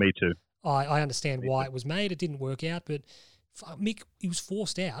hindsight, me too. I understand why it was made. It didn't work out, but Mick, he was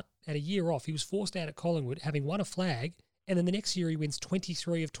forced out at a year off. He was forced out at Collingwood, having won a flag, and then the next year he wins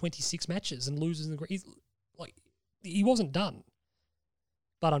 23 of 26 matches and loses. He wasn't done.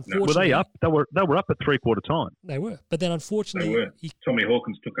 But unfortunately, were they up? They were up at 3/4 time. They were, but then unfortunately, Tommy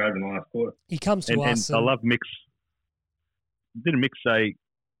Hawkins took over in the last quarter. He comes to us, and I love Mick's. Didn't Mick say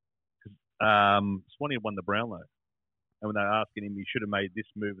Swanee won the Brownlow, and when they were asking him, he should have made this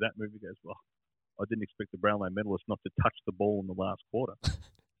move, that move, he goes, "Well, I didn't expect the Brownlow medalist not to touch the ball in the last quarter."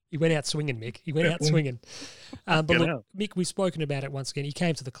 He went out swinging, Mick. He went out swinging. But look, Mick, we've spoken about it once again. He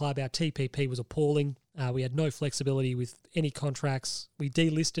came to the club. Our TPP was appalling. We had no flexibility with any contracts. We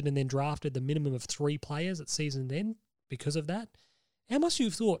delisted and then drafted the minimum of 3 players at season end because of that. How must you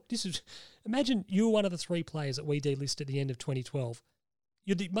have thought? Imagine you were one of the 3 players that we delisted at the end of 2012.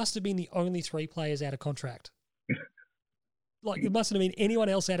 You must have been the only 3 players out of contract. It mustn't have been anyone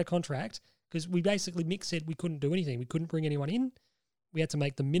else out of contract because Mick said we couldn't do anything. We couldn't bring anyone in. We had to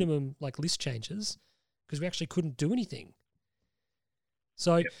make the minimum list changes because we actually couldn't do anything.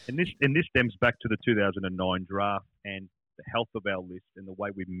 So, and this stems back to the 2009 draft and the health of our list and the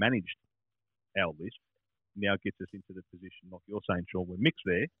way we managed our list now gets us into the position, like you're saying, Sean, we're mixed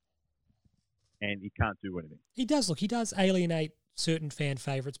there, and he can't do anything. He does alienate certain fan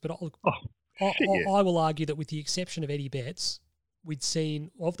favourites, but I will argue that with the exception of Eddie Betts, we'd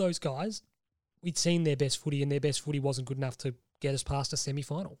seen, of those guys, we'd seen their best footy, and their best footy wasn't good enough to get us past a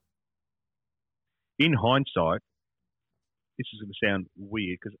semi-final. In hindsight, this is going to sound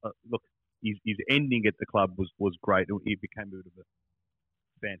weird because, look, his ending at the club was great. He became a bit of a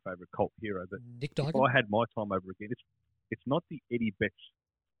fan favourite, cult hero. But Nick if Dygan? I had my time over again, it's not the Eddie Betts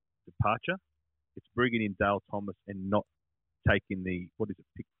departure. It's bringing in Dale Thomas and not taking the,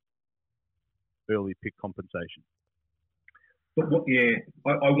 early pick compensation. But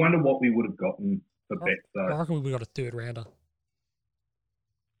I wonder what we would have gotten for Betts, though. I reckon we would have got a third rounder.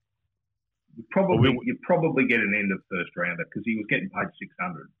 You'd probably get an end of first rounder because he was getting paid $600.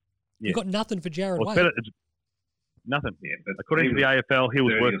 Yeah. You got nothing for Jared Wade. It's nothing. Yeah, but according to the AFL, he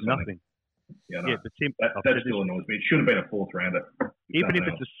was worth nothing. Yeah, but Tim, that still annoys me. It should have been a fourth rounder. Even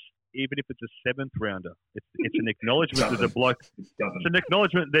if it's a seventh rounder, it's an acknowledgement that a bloke. It's an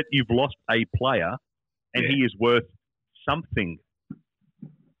acknowledgement that you've lost a player, and he is worth something.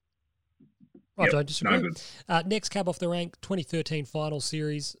 I don't disagree. Next cab off the rank, 2013 final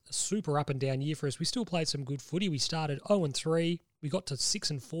series, a super up and down year for us. We still played some good footy. We started 0-3. We got to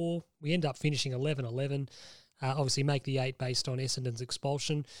 6-4. We end up finishing 11-11. Obviously make the 8 based on Essendon's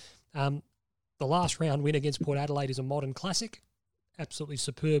expulsion. The last round win against Port Adelaide is a modern classic. Absolutely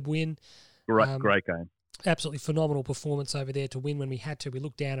superb win. Great game. Absolutely phenomenal performance over there to win when we had to. We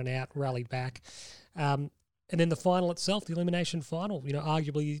looked down and out, rallied back. And then the final itself, the elimination final,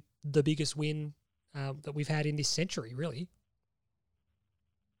 arguably the biggest win that we've had in this century, really.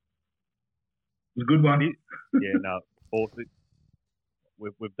 It was a good one. Yeah, no.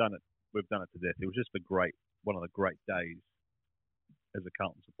 We've done it. We've done it to death. It was just one of the great days as a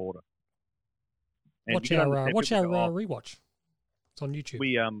Carlton supporter. And watch our rewatch. It's on YouTube.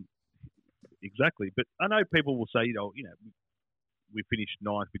 Exactly. But I know people will say, we finished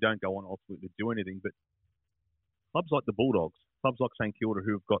ninth. We don't go on ultimately to do anything. But clubs like the Bulldogs, clubs like St Kilda,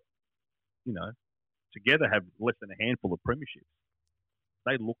 who have got, together have less than a handful of premierships.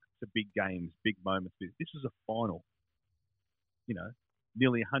 They look to big games, big moments. This is a final.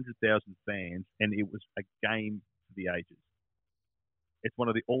 Nearly 100,000 fans, and it was a game for the ages. It's one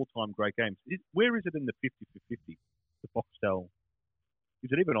of the all-time great games. Where is it in the 50 for 50? The Foxtel. Is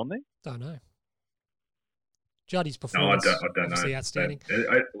it even on there? Don't know. Juddy's performance. No, I don't know. Outstanding.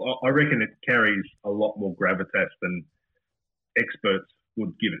 I reckon it carries a lot more gravitas than experts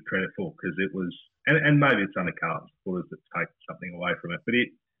would give it credit for because it was, and maybe it's under Carlton supporters that take something away from it, but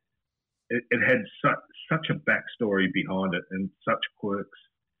it had such a backstory behind it and such quirks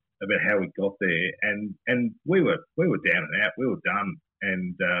about how we got there, and we were down and out, we were done,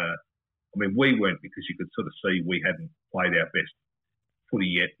 and we weren't because you could sort of see we hadn't played our best footy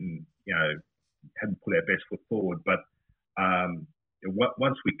yet, and hadn't put our best foot forward. But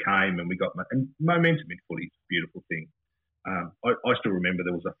once we came and we got and momentum in footy is a beautiful thing. I still remember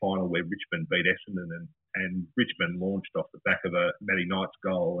there was a final where Richmond beat Essendon, and Richmond launched off the back of a Matty Knight's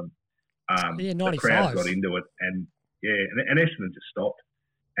goal, and the crowd got into it, and Essendon just stopped,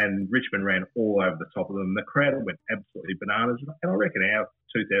 and Richmond ran all over the top of them. The crowd went absolutely bananas, and I reckon our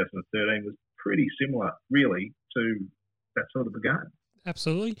 2013 was pretty similar, really, to that sort of a game.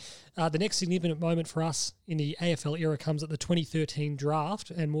 Absolutely. The next significant moment for us in the AFL era comes at the 2013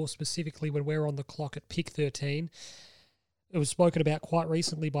 draft, and more specifically when we're on the clock at pick 13. It was spoken about quite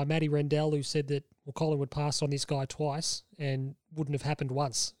recently by Matty Rendell, who said that Collingwood passed on this guy twice and wouldn't have happened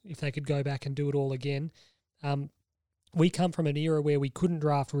once if they could go back and do it all again. We come from an era where we couldn't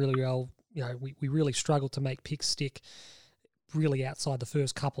draft really well. We really struggled to make picks stick really outside the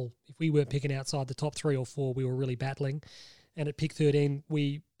first couple. If we weren't picking outside the top 3 or 4, we were really battling. And at pick 13,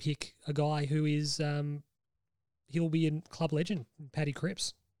 we pick a guy who is, he'll be a club legend, Paddy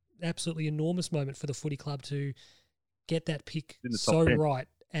Cripps. Absolutely enormous moment for the footy club to get that pick so 10. Right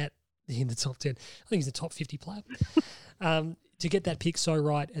in the top 10. I think he's a top 50 player. To get that pick so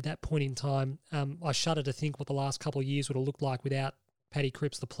right at that point in time, I shudder to think what the last couple of years would have looked like without Paddy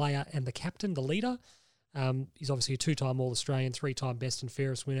Cripps, the player and the captain, the leader. He's obviously a 2-time All-Australian, 3-time best and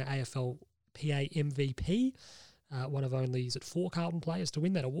fairest winner, AFL PA MVP. One of only, 4 Carlton players to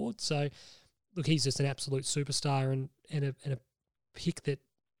win that award. So, look, he's just an absolute superstar and a pick that,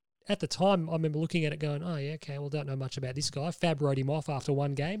 at the time, I remember looking at it going, oh, yeah, okay, well, don't know much about this guy. Fab wrote him off after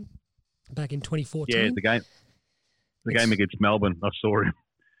one game back in 2014. Yeah, the game against Melbourne, I saw him.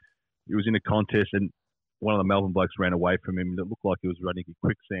 He was in a contest, and one of the Melbourne blokes ran away from him. It looked like he was running in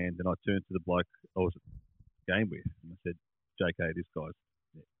quicksand. And I turned to the bloke I was at the game with, and I said, "JK, this guy's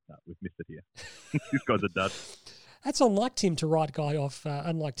we've missed it here. This guy's a dud." That's unlike Tim to write a guy off.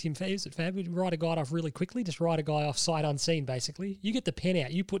 Unlike Tim, is it Fab? Would write a guy off really quickly. Just write a guy off sight unseen. Basically, you get the pen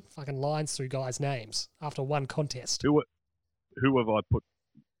out. You put fucking lines through guys' names after one contest. Who have I put?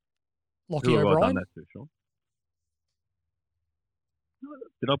 Lockie who have I O'Brien. done that to, Sean?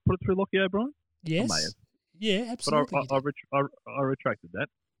 Did I put it through Lockie O'Brien? Yes. I may have. Yeah, absolutely. But I retracted that.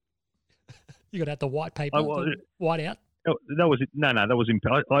 You got out the white paper, white out. No, that was it. No, that was in.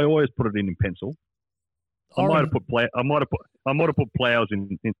 I always put it in pencil. I might have put plows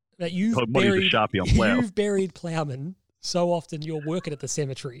in. That you've buried, Sharpie on plow. You've buried Plowman so often. You're working at the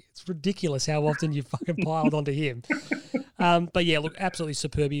cemetery. It's ridiculous how often you've fucking piled onto him. But yeah, look, absolutely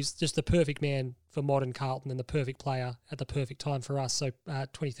superb. He's just the perfect man for modern Carlton and the perfect player at the perfect time for us. So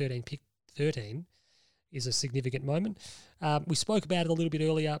 2013 pick 13 is a significant moment. We spoke about it a little bit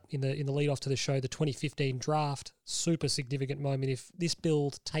earlier in the lead off to the show. The 2015 draft, super significant moment. If this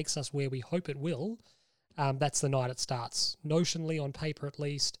build takes us where we hope it will. That's the night it starts. Notionally, on paper at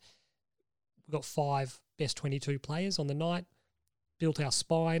least, we've got 5 best 22 players on the night, built our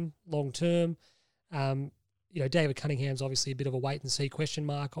spine long term. David Cunningham's obviously a bit of a wait and see question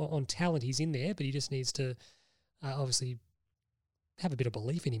mark. On talent, he's in there, but he just needs to obviously have a bit of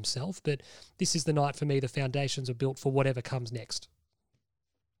belief in himself. But this is the night for me. The foundations are built for whatever comes next.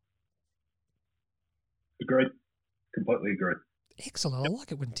 Agreed. Completely agreed. Excellent. I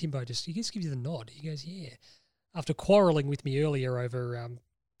like it when Timbo just gives you the nod. He goes, yeah. After quarrelling with me earlier over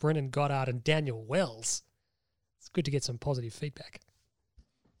Brennan Goddard and Daniel Wells, it's good to get some positive feedback.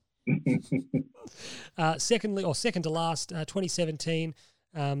 Second to last, 2017,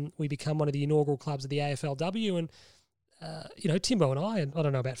 we become one of the inaugural clubs of the AFLW. And, Timbo and I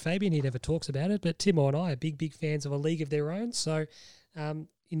don't know about Fabian, he never talks about it, but Timbo and I are big fans of a league of their own. So in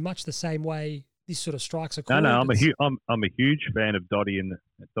much the same way, this sort of strikes a chord. No, I'm a huge fan of Dottie and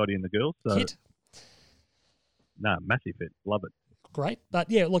the girls. So. Kit? No, massive hit. Love it. Great. But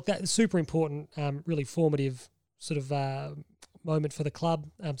yeah, look, that's super important, really formative sort of moment for the club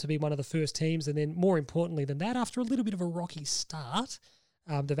to be one of the first teams. And then more importantly than that, after a little bit of a rocky start,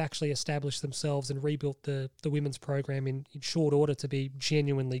 they've actually established themselves and rebuilt the women's program in short order to be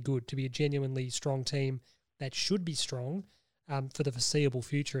genuinely good, to be a genuinely strong team that should be strong for the foreseeable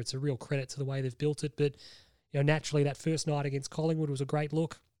future. It's a real credit to the way they've built it. But naturally, that first night against Collingwood was a great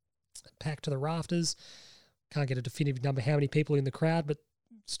look, packed to the rafters. Can't get a definitive number how many people are in the crowd, but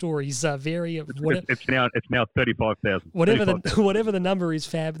stories vary. It's now 35,000. Whatever the number is,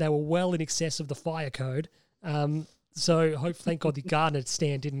 Fab, they were well in excess of the fire code. So thank God the Gardner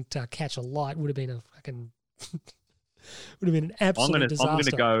stand didn't catch a light. Would have been a fucking an absolute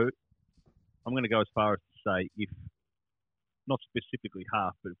disaster. I'm going to go as far as to say, if not specifically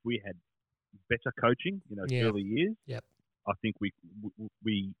half, but if we had better coaching, early years, I think we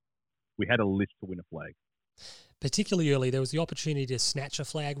had a list to win a flag. Particularly early, there was the opportunity to snatch a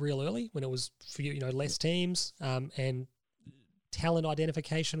flag real early when it was for less teams, and talent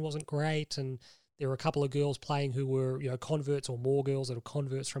identification wasn't great, and there were a couple of girls playing who were converts, or more girls that were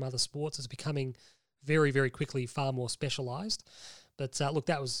converts from other sports. It's becoming very, very quickly far more specialised. But look,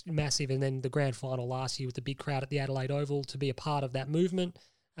 that was massive. And then the grand final last year with the big crowd at the Adelaide Oval, to be a part of that movement.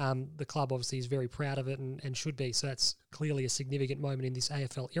 The club obviously is very proud of it and should be. So that's clearly a significant moment in this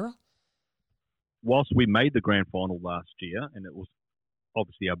AFL era. Whilst we made the grand final last year, and it was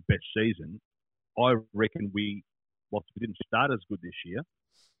obviously our best season, I reckon whilst we didn't start as good this year,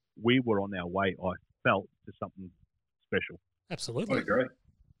 we were on our way, I felt, to something special. Absolutely. I agree.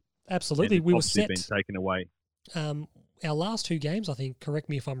 Absolutely. We were set. Been taken away. Our last 2 games, I think, correct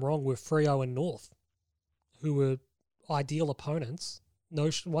me if I'm wrong, were Freo and North, who were ideal opponents.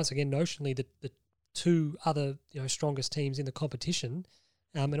 Once again, notionally, the 2 other strongest teams in the competition.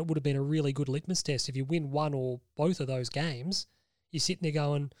 And it would have been a really good litmus test. If you win one or both of those games, you're sitting there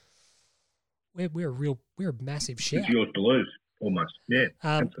going, we're a massive shout. It's yours to lose, almost. Yeah.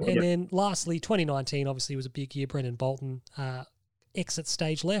 And then lastly, 2019 obviously was a big year. Brendan Bolton exits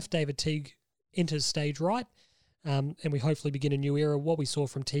stage left. David Teague enters stage right. And we hopefully begin a new era. What we saw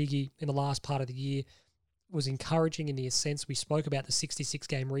from Teague in the last part of the year was encouraging in the sense we spoke about the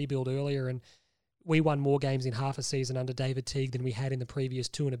 66-game rebuild earlier, and we won more games in half a season under David Teague than we had in the previous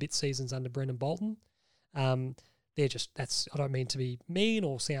 2 and a bit seasons under Brendan Bolton. I don't mean to be mean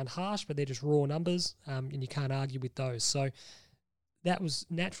or sound harsh, but they're just raw numbers, and you can't argue with those. So that was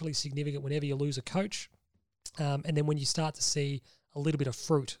naturally significant whenever you lose a coach. And then when you start to see a little bit of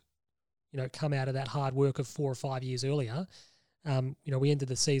fruit, come out of that hard work of 4 or 5 years earlier, We ended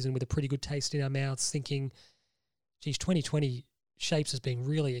the season with a pretty good taste in our mouths, thinking, geez, 2020 shapes as being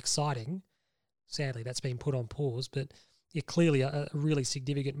really exciting. Sadly, that's been put on pause, but clearly a really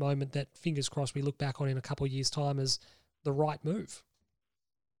significant moment that, fingers crossed, we look back on in a couple of years' time as the right move.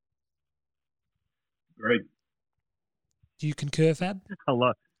 Great. Do you concur, Fab?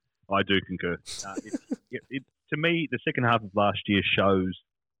 Hello. I do concur. To me, the second half of last year shows,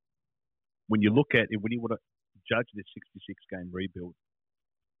 when you look at it, when you want to judge this 66-game rebuild,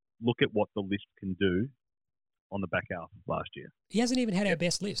 look at what the list can do on the back half of last year. He hasn't even had our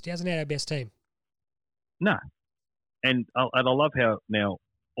best list. He hasn't had our best team. No. And I love how now,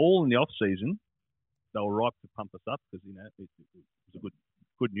 all in the off-season, they were ripe to pump us up because, it was a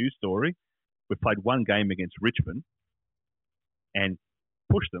good news story. We played one game against Richmond and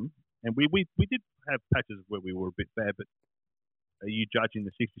pushed them. And we did have patches where we were a bit bad, but are you judging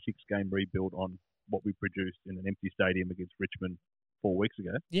the 66-game rebuild on what we produced in an empty stadium against Richmond 4 weeks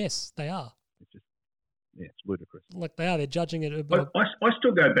ago? Yes, they are. It's just, it's ludicrous. Like they are. They're judging it. I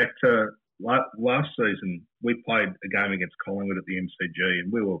still go back to last season. We played a game against Collingwood at the MCG,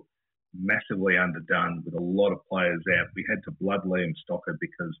 and we were massively underdone with a lot of players out. We had to blood Liam Stocker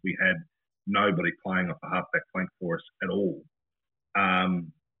because we had nobody playing off a halfback flank for us at all.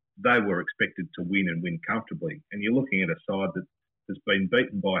 They were expected to win and win comfortably. And you're looking at a side that has been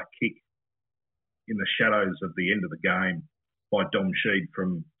beaten by a kick in the shadows of the end of the game by Dom Sheed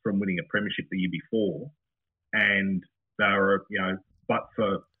from winning a premiership the year before. And they were, but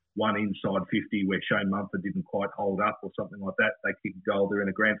for one inside 50 where Shane Mumford didn't quite hold up or something like that, they kicked a goal. They're in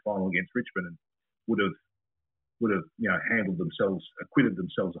a grand final against Richmond and would have handled themselves, acquitted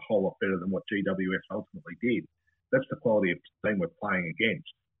themselves a whole lot better than what GWS ultimately did. That's the quality of team we're playing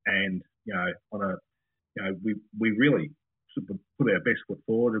against. And, we really sort of put our best foot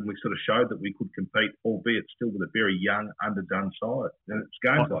forward and we sort of showed that we could compete, albeit still with a very young, underdone side. And it's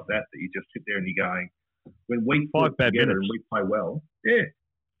games like that you just sit there and you're going, when we put together and we play well, yeah.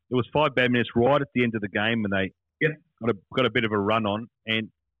 It was 5 bad minutes right at the end of the game and they got a bit of a run on and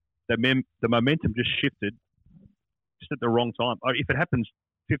the momentum just shifted just at the wrong time. If it happens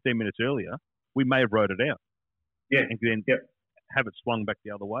 15 minutes earlier, we may have rode it out. Yeah. And then have it swung back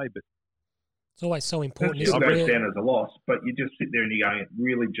the other way. But it's always so important. It still goes down as a loss, but you just sit there and you're going, it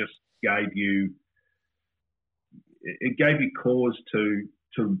really just gave you cause to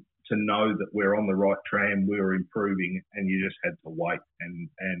know that we're on the right tram, we're improving, and you just had to wait, and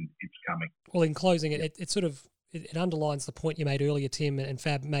it's coming. Well, in closing, it underlines the point you made earlier, Tim, and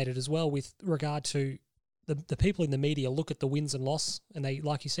Fab made it as well with regard to the people in the media look at the wins and loss, and they,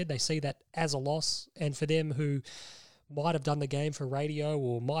 like you said, they see that as a loss, and for them who might have done the game for radio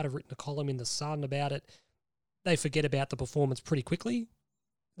or might have written a column in The Sun about it, they forget about the performance pretty quickly.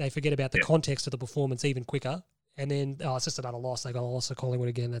 They forget about the context of the performance even quicker. And then, it's just another loss. They got a loss to Collingwood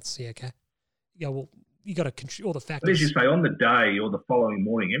again. That's, okay. Yeah, well, you got to control all the factors. But as you say, on the day or the following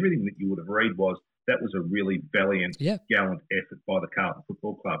morning, everything that you would have read was that was a really valiant, gallant effort by the Carlton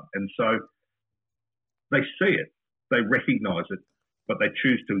Football Club. And so they see it, they recognise it, but they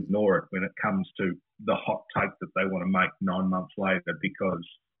choose to ignore it when it comes to the hot take that they want to make 9 months later because,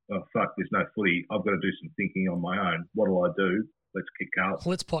 there's no footy. I've got to do some thinking on my own. What do I do? Let's kick Carlton.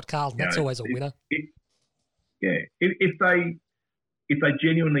 Let's pot Carlton. That's always a winner. If they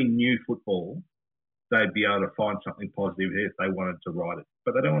genuinely knew football, they'd be able to find something positive here if they wanted to write it.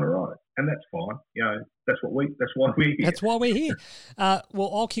 But they don't want to write it, and that's fine. That's why we're here. That's why we're here.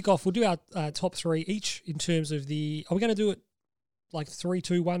 Well, I'll kick off. We'll do our top three each in terms of the. Are we going to do it like 3,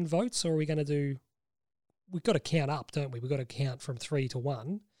 2, 1 votes, or are we going to do? We've got to count up, don't we? We've got to count from 3 to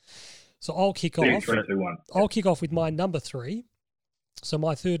 1. So I'll kick off. 3, 2, 1. I'll kick off with my number 3. So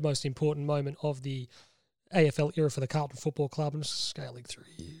my third most important moment of the AFL era for the Carlton Football Club. I'm just scaling through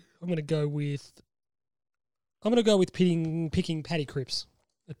here. I'm going to go with picking Paddy Cripps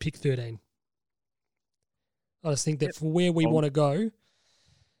at pick 13. I just think that for where we want to go,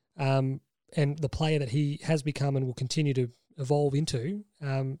 and the player that he has become and will continue to evolve into,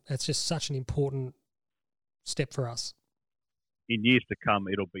 it's just such an important step for us. In years to come,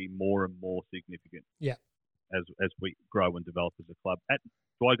 it'll be more and more significant. Yeah. As we grow and develop as a club.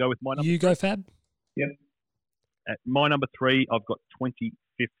 Do I go with my number? You go, Fab. Yep. At my number 3, I've got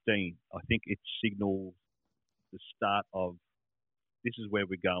 2015. I think it signals the start of this is where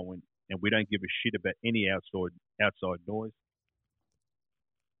we're going, and we don't give a shit about any outside noise.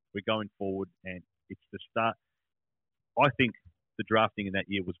 We're going forward, and it's the start. I think the drafting in that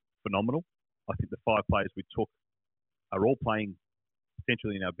year was phenomenal. I think the 5 players we took are all playing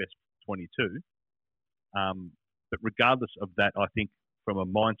potentially in our best 22. But regardless of that, I think from a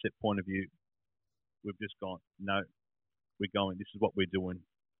mindset point of view, we've just gone, no, we're going. This is what we're doing,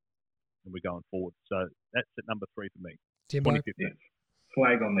 and we're going forward. So that's at number 3 for me. Timbo? 2015. Yeah.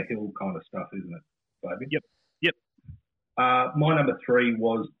 Flag on the hill kind of stuff, isn't it, Fabian? Yep. My number 3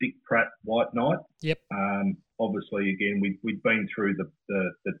 was Dick Pratt, White Knight. Yep. Obviously, again, we'd been through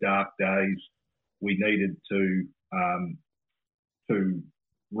the dark days. We needed to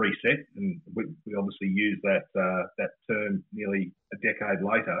reset, and we obviously used that term nearly a decade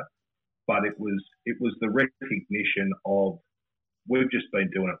later. But it was the recognition of we've just been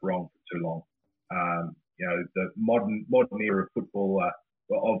doing it wrong for too long. The modern era of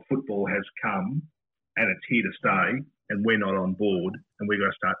football has come, and it's here to stay. And we're not on board, and we've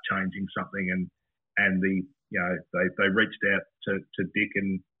got to start changing something. And they reached out to Dick,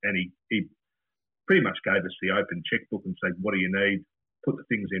 and he pretty much gave us the open checkbook and said, "What do you need? Put the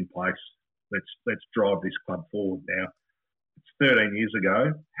things in place. Let's drive this club forward." Now, it's 13 years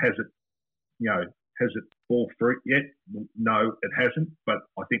ago. Has it bore fruit yet? No, it hasn't. But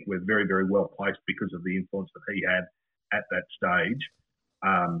I think we're very, very well placed because of the influence that he had at that stage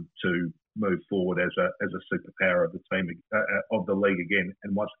to move forward as a superpower of the team of the league again.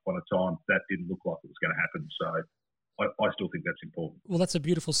 And once upon a time, that didn't look like it was going to happen. So I still think that's important. Well, that's a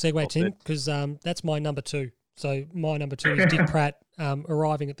beautiful segue, Tim, because that's my number 2. So my number 2 is Dick Pratt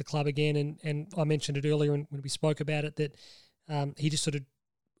arriving at the club again, and I mentioned it earlier when we spoke about it that he just sort of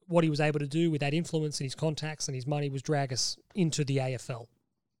what he was able to do with that influence and his contacts and his money was drag us into the AFL.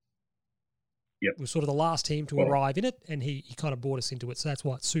 Yep. It was sort of the last team to arrive in it, and he kind of brought us into it. So that's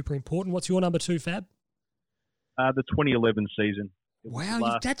why it's super important. What's your number 2, Fab? The 2011 season.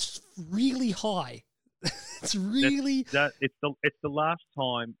 Wow, that's really high. It's really... It's the last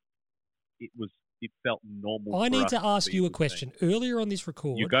time it felt normal. I need to ask you a question. Earlier on this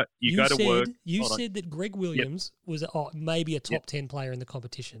record, you go to work. You said that Greg Williams was maybe a top 10 player in the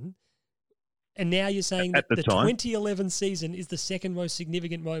competition. And now you're saying that the 2011 season is the second most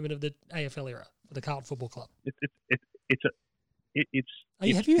significant moment of the AFL era for the Carlton Football Club.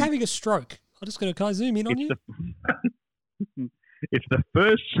 Have you having a stroke? Can I zoom in on you? It's the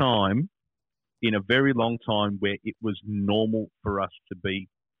first time in a very long time where it was normal for us to be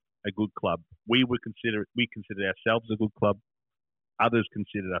a good club. We considered ourselves a good club. Others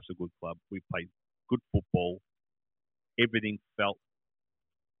considered us a good club. We played good football. Everything felt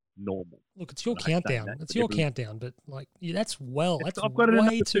normal. Look, it's your countdown. It's your countdown, but that's way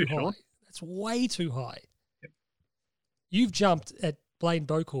too high. That's way too high. Yep. You've jumped at Blaine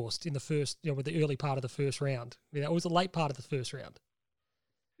Bokhorst in the first, with the early part of the first round. It was the late part of the first round.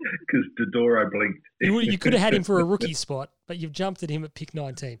 Because Dodoro blinked. You could have had him for a rookie spot, but you've jumped at him at pick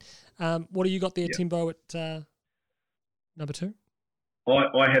 19. What do you got there, Timbo, at number 2?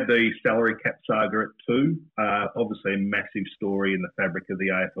 I had the salary cap saga at 2. Obviously, a massive story in the fabric of the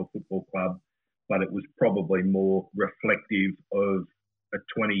AFL Football Club, but it was probably more reflective of a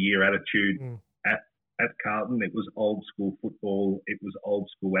 20-year attitude at Carlton. It was old school football. It was old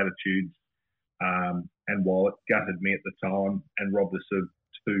school attitudes. And while it gutted me at the time and robbed us of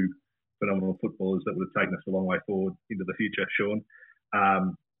 2 phenomenal footballers that would have taken us a long way forward into the future, Sean,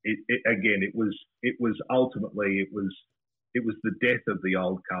 it was the death of the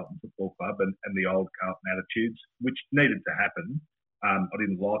old Carlton Football Club and the old Carlton attitudes, which needed to happen. I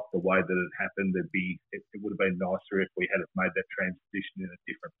didn't like the way that it happened. It would have been nicer if we had made that transition in a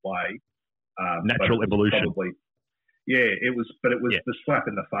different way. Natural evolution. It was the slap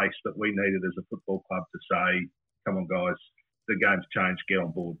in the face that we needed as a football club to say, "Come on, guys, the game's changed. Get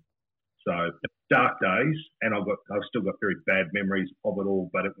on board." So dark days, and I've still got very bad memories of it all,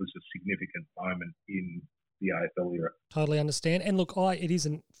 but it was a significant moment in the AFL era. Totally understand. And look, it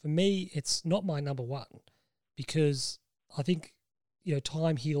isn't, for me, it's not my number 1 because I think,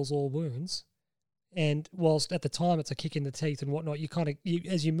 time heals all wounds. And whilst at the time it's a kick in the teeth and whatnot,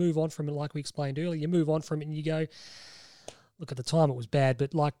 as you move on from it, like we explained earlier, you move on from it and you go, look, at the time it was bad,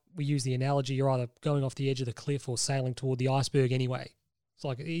 but like we use the analogy, you're either going off the edge of the cliff or sailing toward the iceberg anyway. It's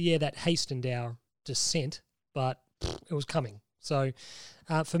like, that hastened our descent, but it was coming. So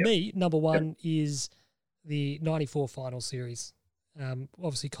for me, number 1 is the 94 final series.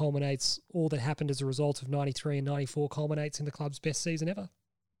 Obviously culminates, all that happened as a result of 93 and 94 culminates in the club's best season ever.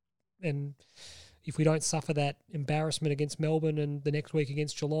 And if we don't suffer that embarrassment against Melbourne and the next week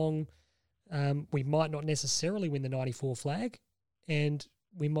against Geelong, we might not necessarily win the 94 flag, and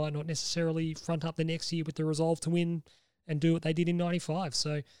we might not necessarily front up the next year with the resolve to win and do what they did in 95.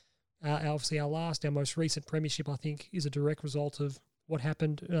 So obviously our most recent premiership, I think, is a direct result of what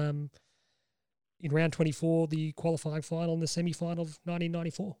happened in round 24, the qualifying final and the semi-final of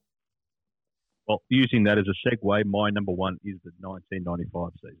 1994. Well, using that as a segue, my number 1 is the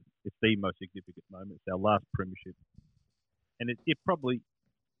 1995 season. It's the most significant moment. It's our last premiership. and it probably,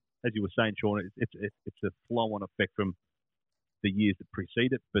 as you were saying, Sean, it's a flow-on effect from the years that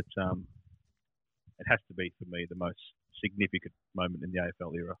precede it, but it has to be, for me, the most significant moment in the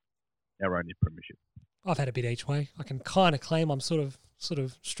AFL era, our own premiership. I've had a bit each way. I can kind of claim I'm sort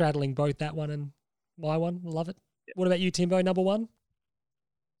of straddling both that one and my one. Love it. Yeah. What about you, Timbo? Number one?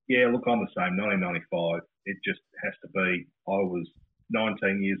 Yeah, look, I'm the same. 1995. It just has to be. I was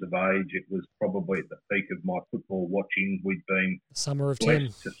 19 years of age. It was probably at the peak of my football watching. We'd been summer of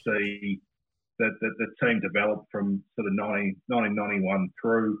blessed to see the team develop from sort of 1991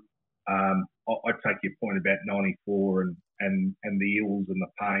 through. I take your point about 94 and the ills and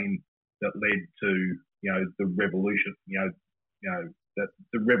the pain that led to the revolution.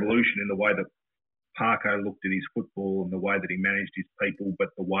 The revolution in the way that Parko looked at his football and the way that he managed his people, but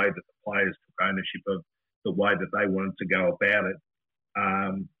the way that the players took ownership of the way that they wanted to go about it.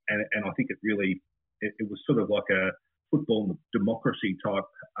 And I think it was sort of like a football democracy type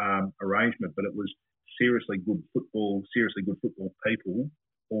arrangement, but it was seriously good football people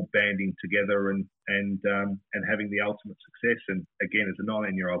all banding together and having the ultimate success. And again, as a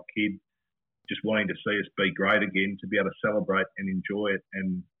 19-year-old kid, just wanting to see us be great again, to be able to celebrate and enjoy it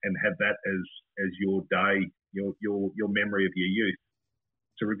and have that as your day, your memory of your youth.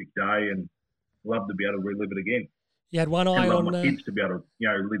 Terrific day, and love to be able to relive it again. You had one eye on my kids to be able to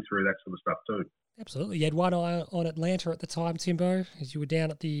live through that sort of stuff too. Absolutely, you had one eye on Atlanta at the time, Timbo, as you were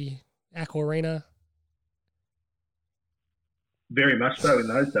down at the Aqua Arena. Very much so. In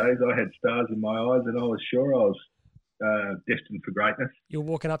those days, I had stars in my eyes, and I was sure I was destined for greatness. You're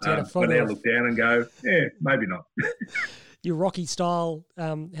walking up to a photo. But now look down and go, yeah, maybe not. Your Rocky style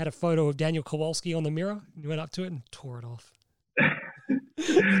had a photo of Daniel Kowalski on the mirror. And you went up to it and tore it off.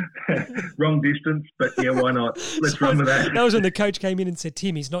 Wrong distance, but yeah, why not? Let's run with that. That was when the coach came in and said,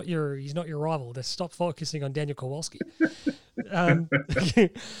 "Tim, he's not your rival. Just stop focusing on Daniel Kowalski."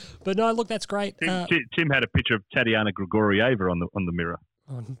 But no, look, that's great. Tim had a picture of Tatiana Grigorieva on the mirror.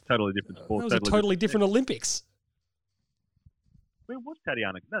 Totally different sport. That was a totally different Olympics. Where was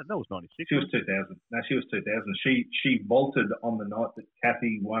Tatiana? No, that was 96. She was 2000. No, she was 2000. She vaulted on the night that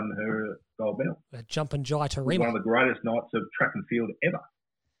Kathy won her gold medal. Jumpin' Jai Tarima. One of the greatest nights of track and field ever.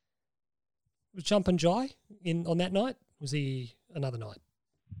 Was Jumpin' Jai on that night? Was he another night?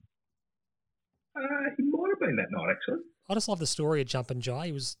 He might have been that night, actually. I just love the story of Jumpin' Jai.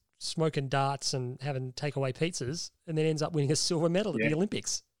 He was smoking darts and having takeaway pizzas and then ends up winning a silver medal at the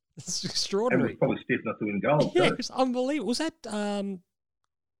Olympics. It's extraordinary. And was probably stiff enough to win gold. Yeah, it was unbelievable. Was that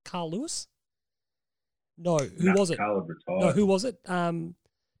Carl Lewis? No, who was it? Carl had retired. No, who was it?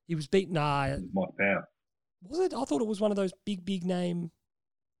 He was beaten. Mike Power. Was it? I thought it was one of those big name.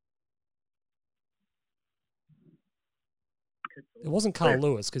 It wasn't Carl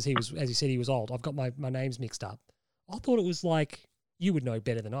Lewis because he was, as you said, he was old. I've got my names mixed up. I thought it was like, you would know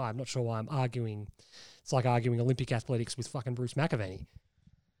better than I. I'm not sure why I'm arguing. It's like arguing Olympic athletics with fucking Bruce McAvaney.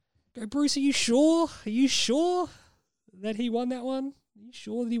 Go, Bruce, are you sure? Are you sure that he won that one? Are you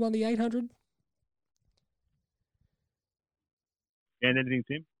sure that he won the 800? And anything,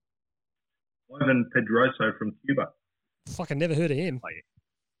 Tim? Ivan Pedroso from Cuba. Fucking never heard of him.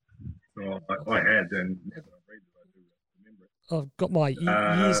 Oh, I had, and never read it. I do remember it. I've got my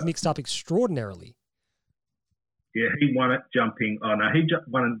years mixed up extraordinarily. Yeah, he won it jumping. Oh no, he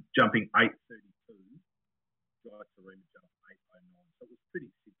won it jumping 8:32. Jumped 8:09. So it was pretty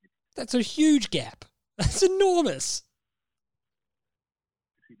significant. That's a huge gap. That's enormous.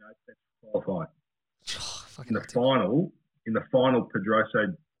 You know, that's qualifying. Oh, in the final,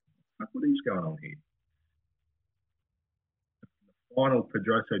 Pedroso. What is going on here? In the final,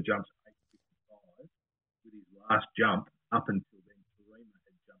 Pedroso jumps 8:55 with his last jump. Up until then, Tarima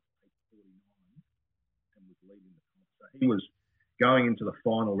had jumped 8:49 and was leading the comp. So he was going into the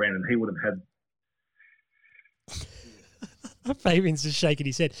final round, and he would have had. Fabian's just shaking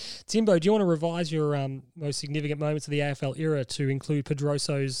his head. Timbo, do you want to revise your most significant moments of the AFL era to include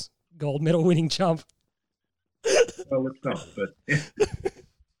Pedroso's gold medal winning jump? Well, it's not, but.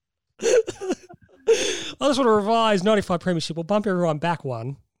 I just want to revise 95 premiership. We'll bump everyone back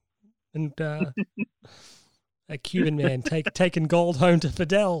one. And a Cuban man taking gold home to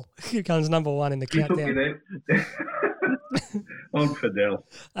Fidel. Here comes number one in the countdown. On Fidel.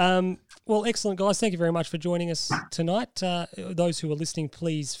 Well, excellent, guys. Thank you very much for joining us tonight. Those who are listening,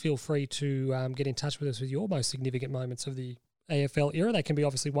 please feel free to get in touch with us with your most significant moments of the AFL era. They can be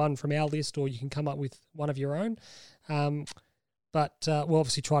obviously one from our list, or you can come up with one of your own. But we'll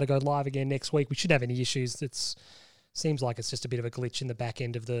obviously try to go live again next week. We shouldn't have any issues. It seems like it's just a bit of a glitch in the back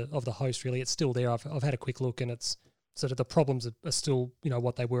end of the host, really. It's still there. I've had a quick look, and it's sort of the problems are still,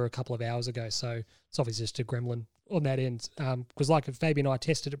 what they were a couple of hours ago. So it's obviously just a gremlin on that end. Because like Fabian and I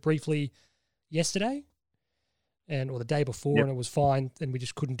tested it briefly yesterday or the day before, and it was fine, and we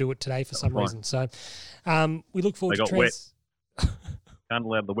just couldn't do it today for some reason. So we look forward they to got wet. Can't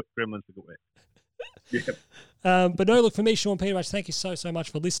allow the gremlins to get wet. But no, look, for me, Sean Petermuch, thank you so much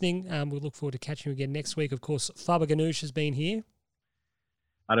for listening. We look forward to catching you again next week. Of course, Faber Ganoush has been here.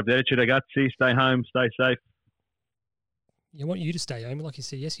 Arrivederci ragazzi, stay home, stay safe. I want you to stay home. Like you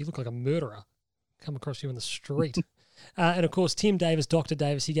said, yes, you look like a murderer. Come across you in the street. And of course, Tim Davis, Dr.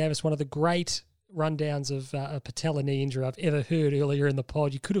 Davis, he gave us one of the great rundowns of a patella knee injury I've ever heard earlier in the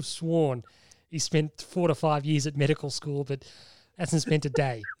pod. You could have sworn he spent 4 to 5 years at medical school, but hasn't spent a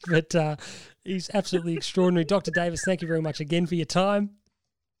day. But he's absolutely extraordinary. Dr. Davis, thank you very much again for your time.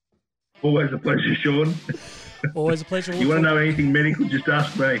 Always a pleasure, Sean. Always a pleasure. You want to know anything medical, just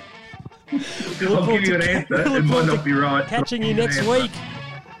ask me. I'll give you an answer. It might not be right. Catching you next week.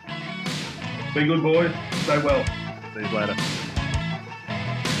 Be good, boys. Stay well. See you later.